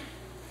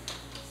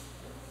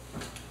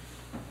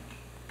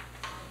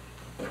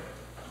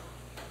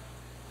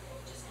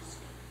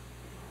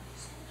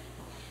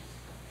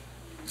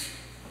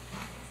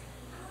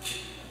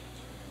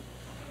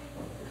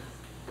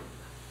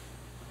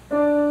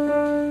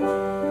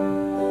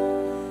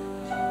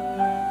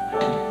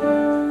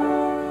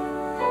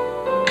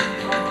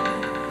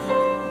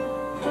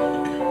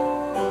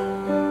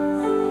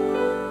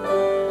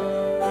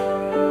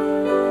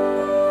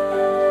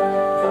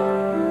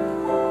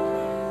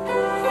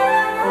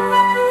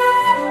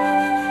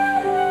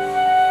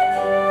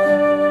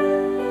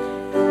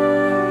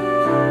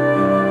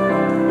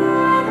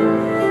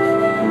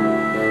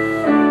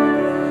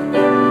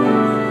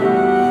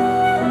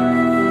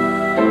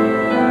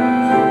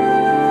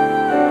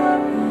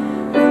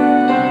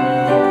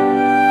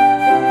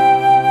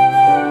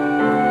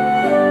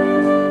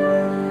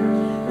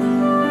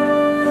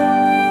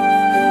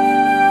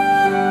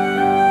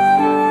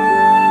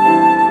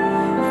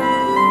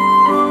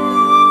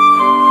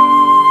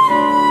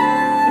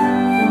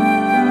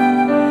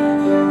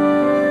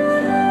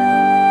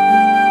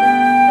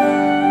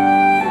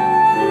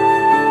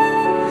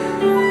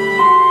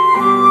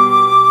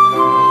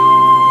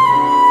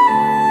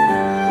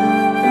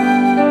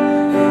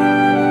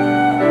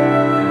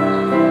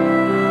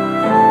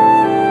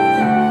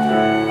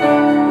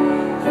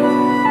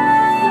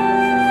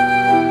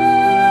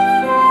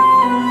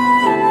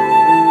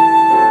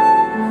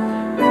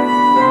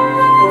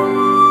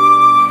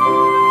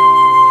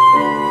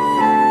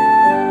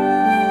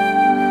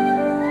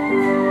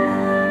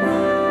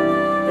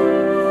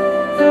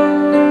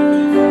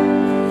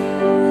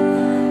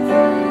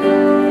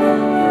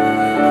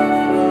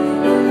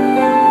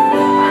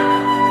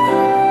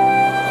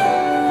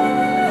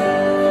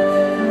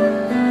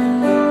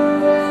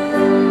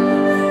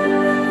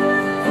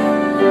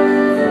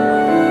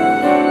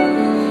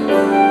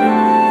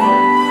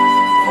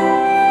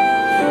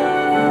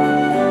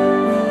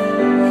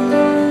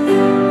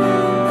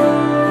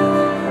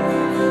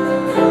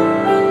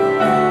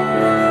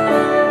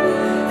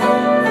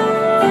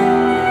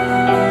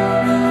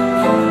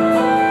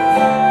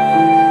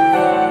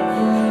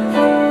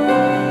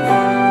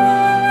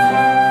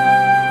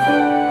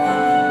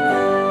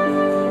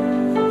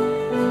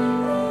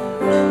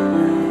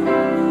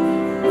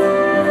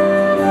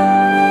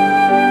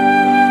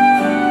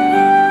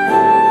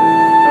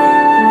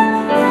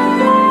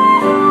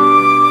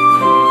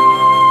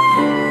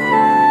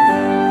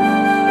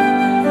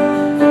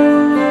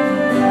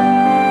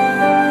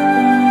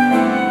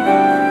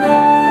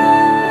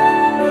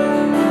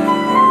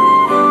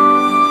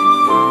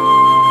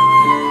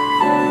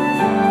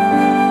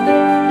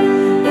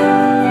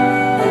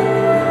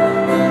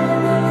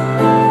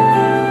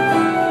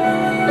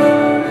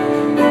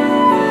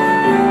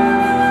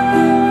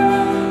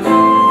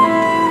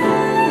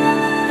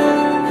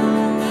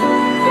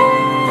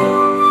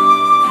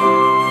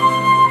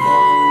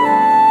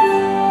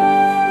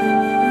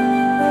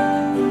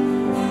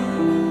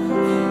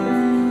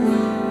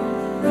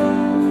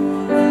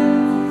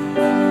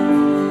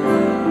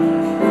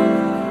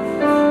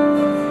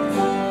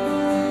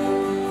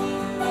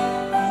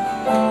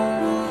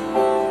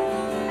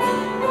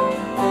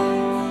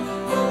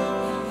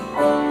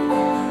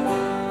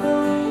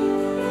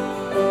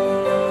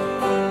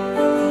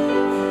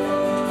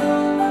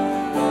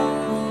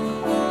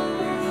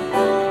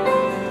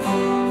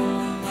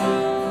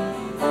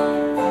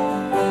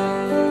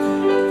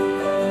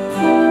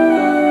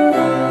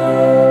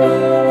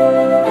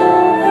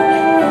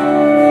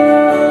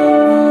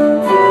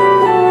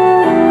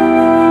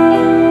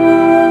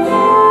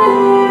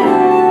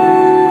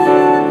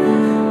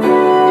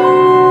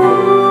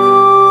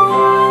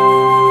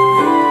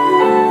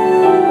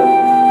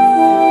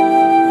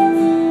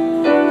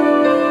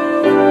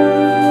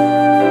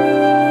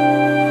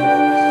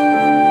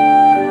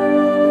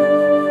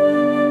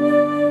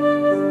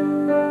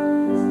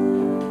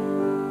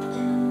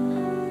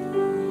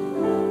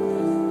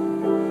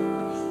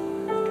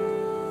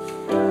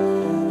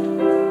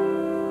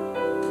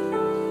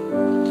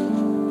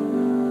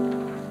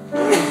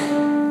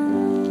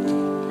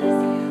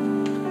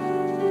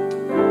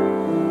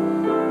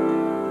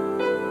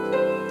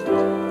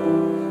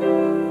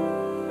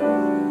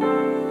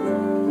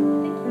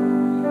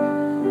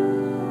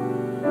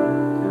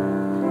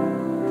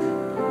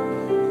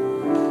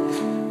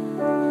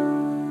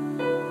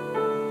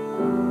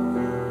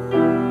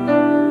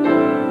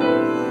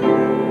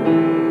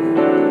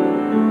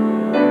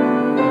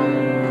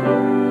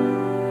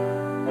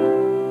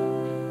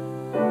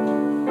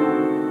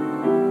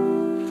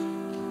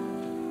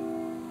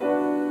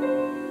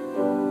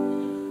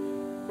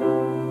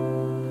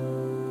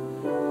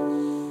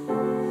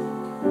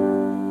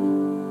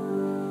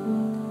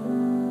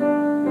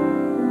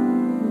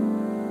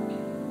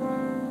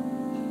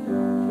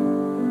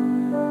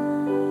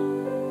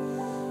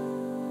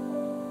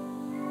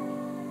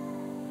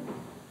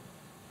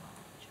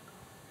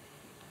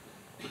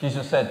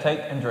 Jesus said,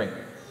 take and drink.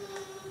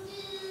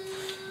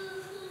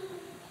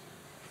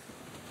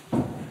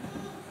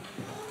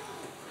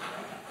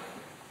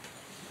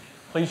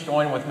 Please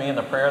join with me in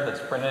the prayer that's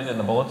printed in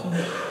the bulletin.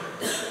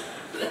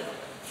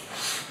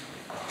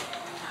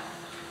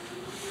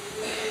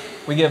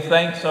 We give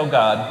thanks, O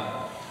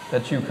God,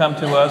 that you come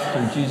to us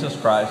through Jesus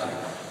Christ.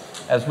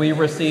 As we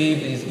receive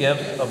these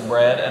gifts of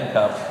bread and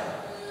cup,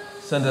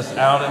 send us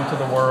out into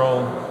the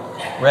world,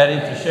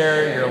 ready to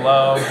share your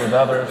love with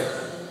others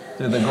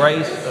through the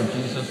grace of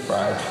Jesus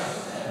Christ.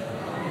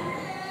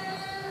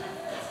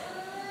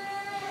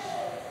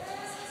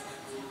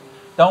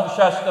 Don't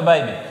shush the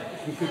baby.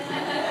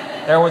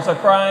 There was a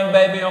crying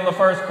baby on the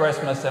first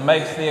Christmas. It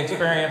makes the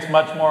experience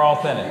much more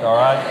authentic, all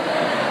right?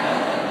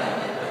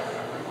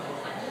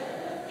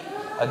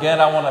 Again,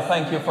 I want to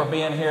thank you for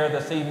being here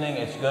this evening.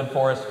 It's good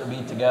for us to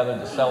be together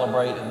to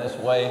celebrate in this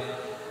way.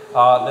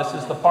 This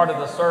is the part of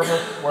the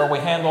service where we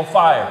handle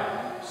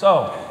fire.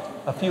 So,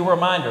 a few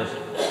reminders.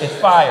 It's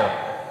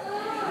fire.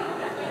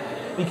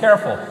 Be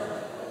careful.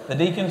 The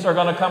deacons are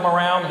going to come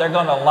around. They're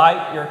going to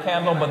light your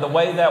candle, but the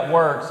way that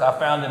works, I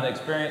found in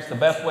experience, the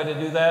best way to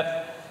do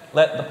that,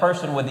 let the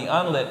person with the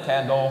unlit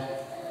candle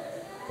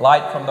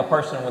light from the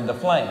person with the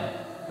flame.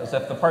 Because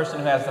if the person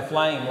who has the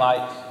flame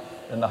lights,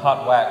 then the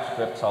hot wax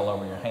drips all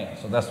over your hand.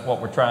 So that's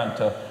what we're trying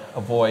to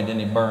avoid,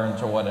 any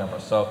burns or whatever.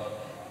 So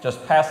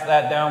just pass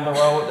that down the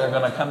road. They're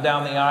going to come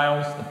down the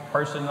aisles. The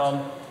person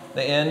on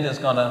the end is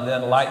going to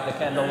then light the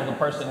candle to the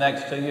person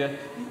next to you.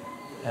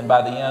 And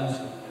by the end,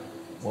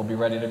 we'll be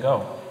ready to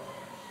go.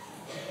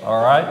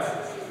 All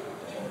right?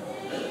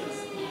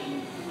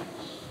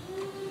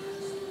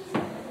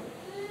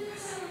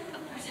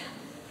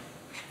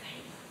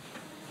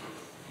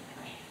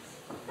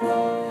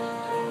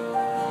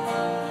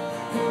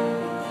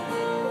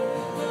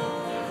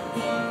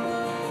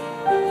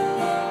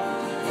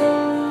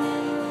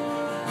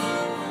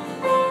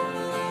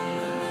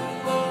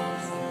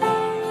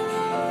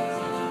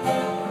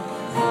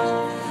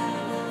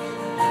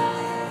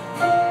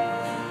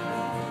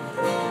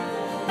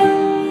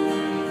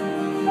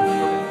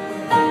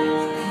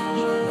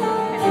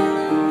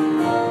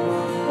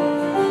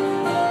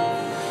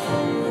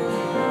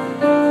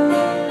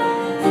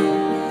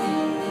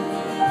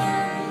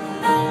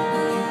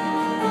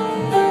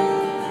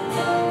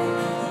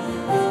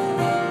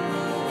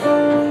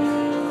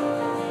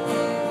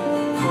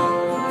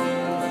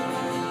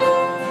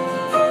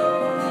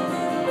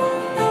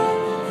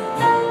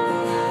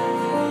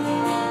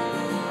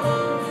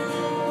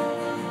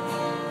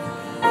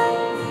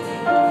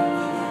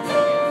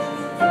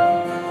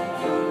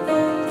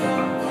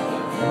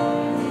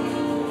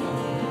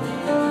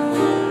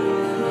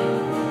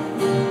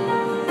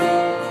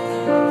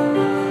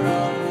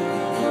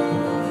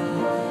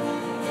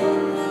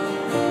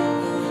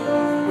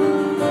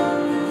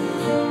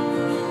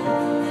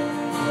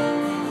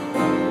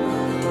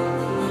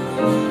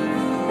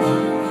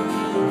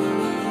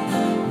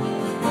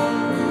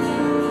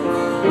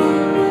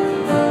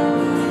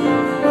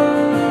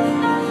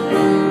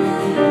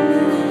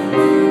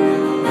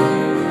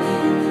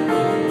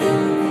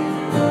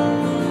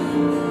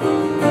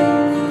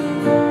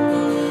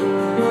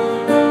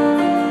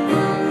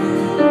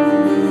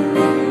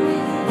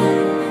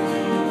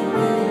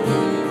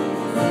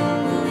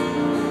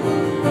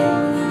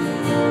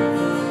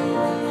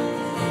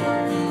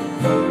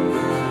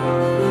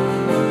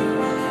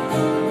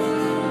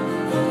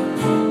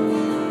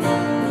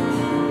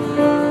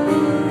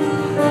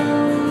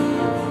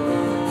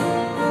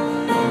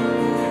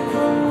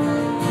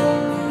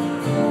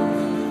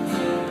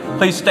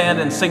 Please stand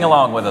and sing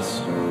along with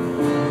us.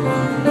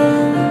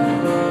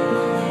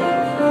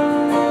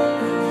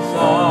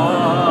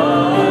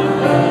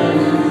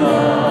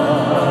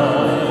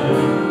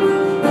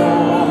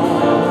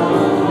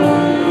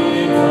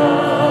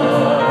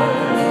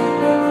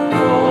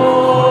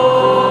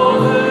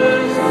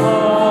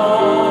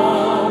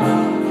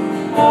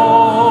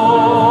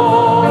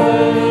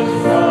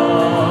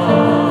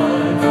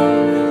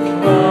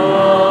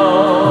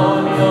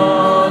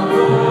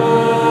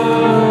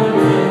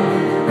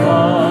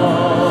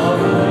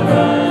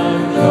 Amen.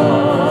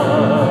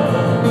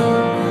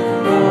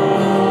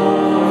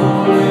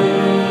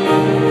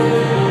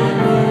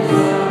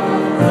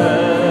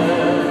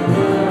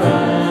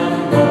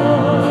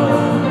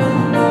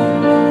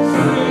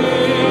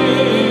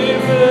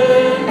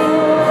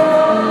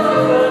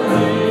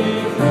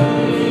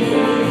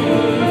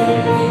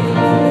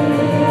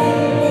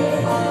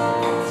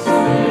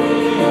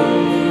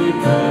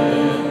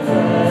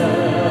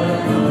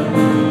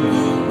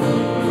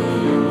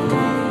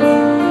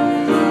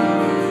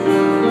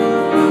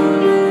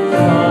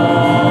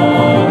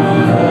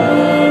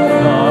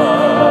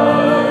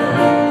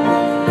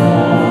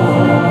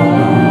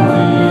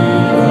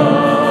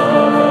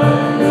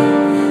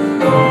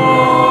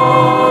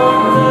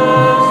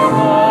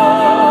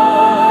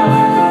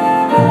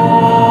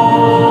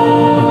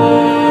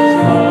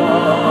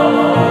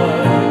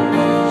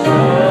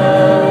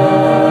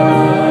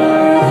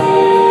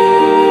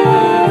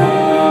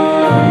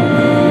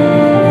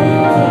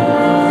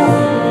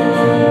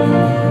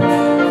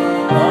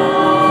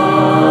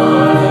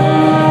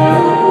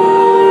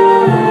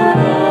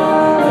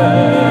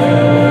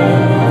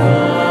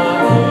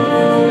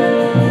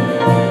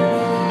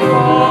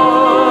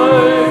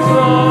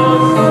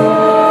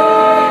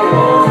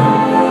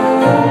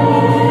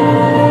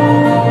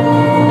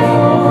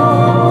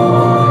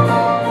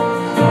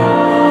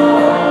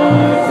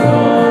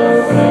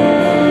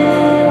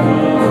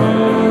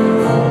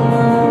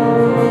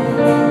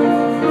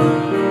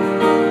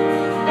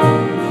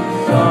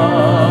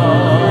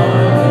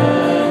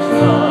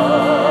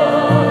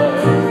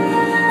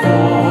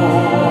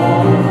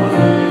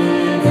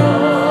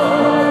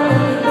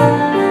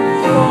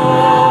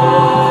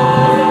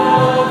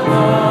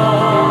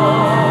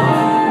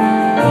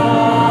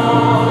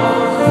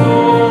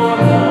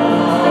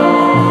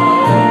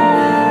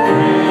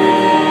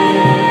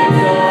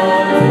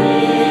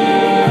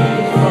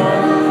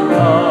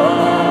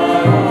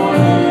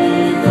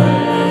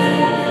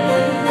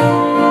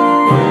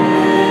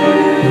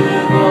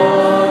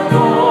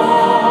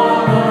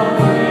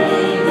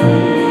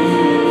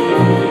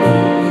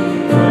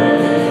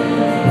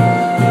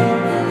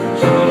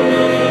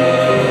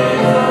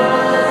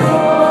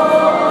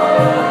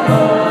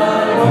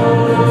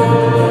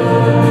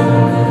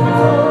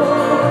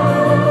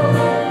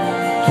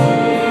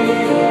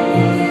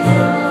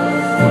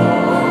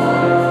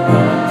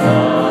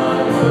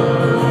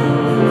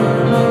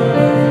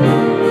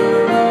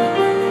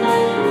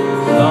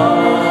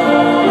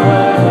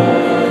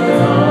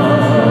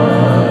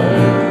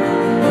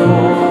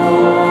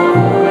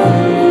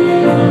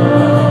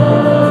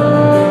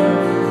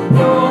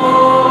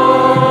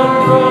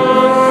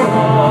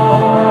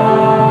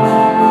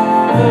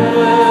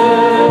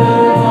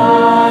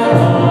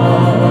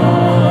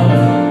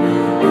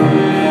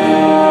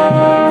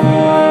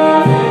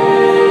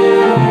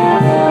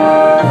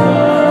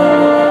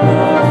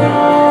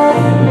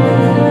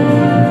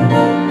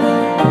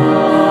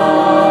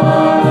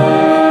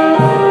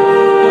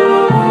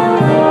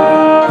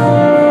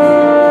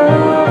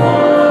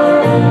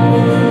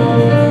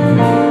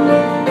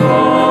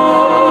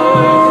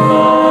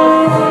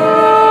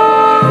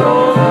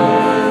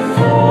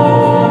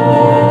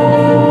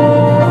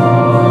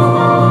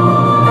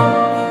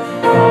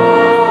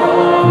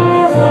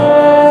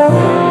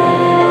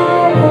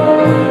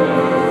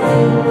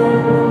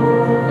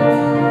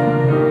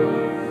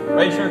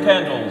 Raise your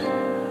candles.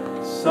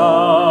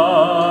 Silent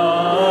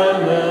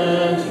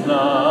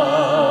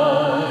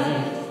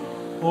night,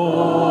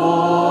 holy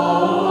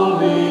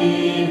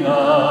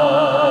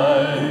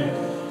night,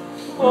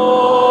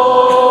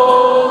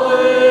 all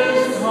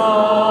is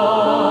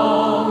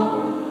calm,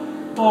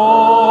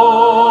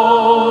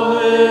 all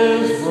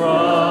is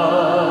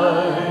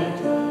bright,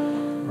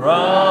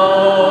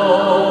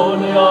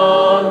 round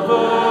yon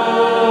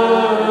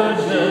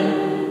virgin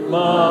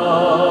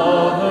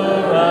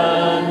mother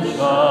and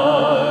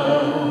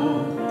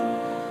child,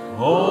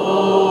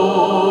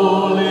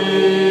 holy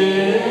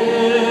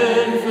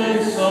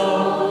infant,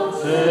 so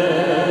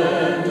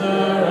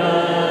tender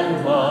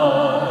and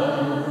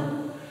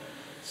mild,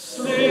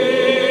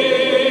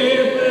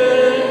 sleep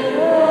in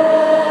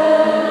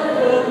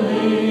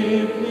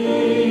heavenly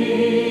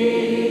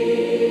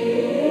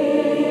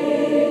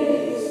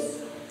peace,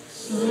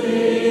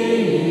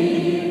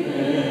 sleep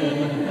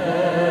in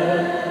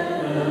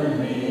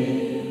heavenly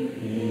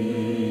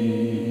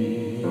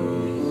peace.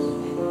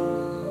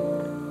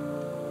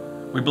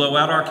 We blow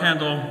out our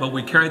candle, but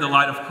we carry the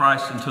light of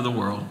Christ into the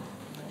world.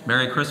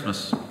 Merry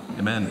Christmas.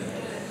 Amen.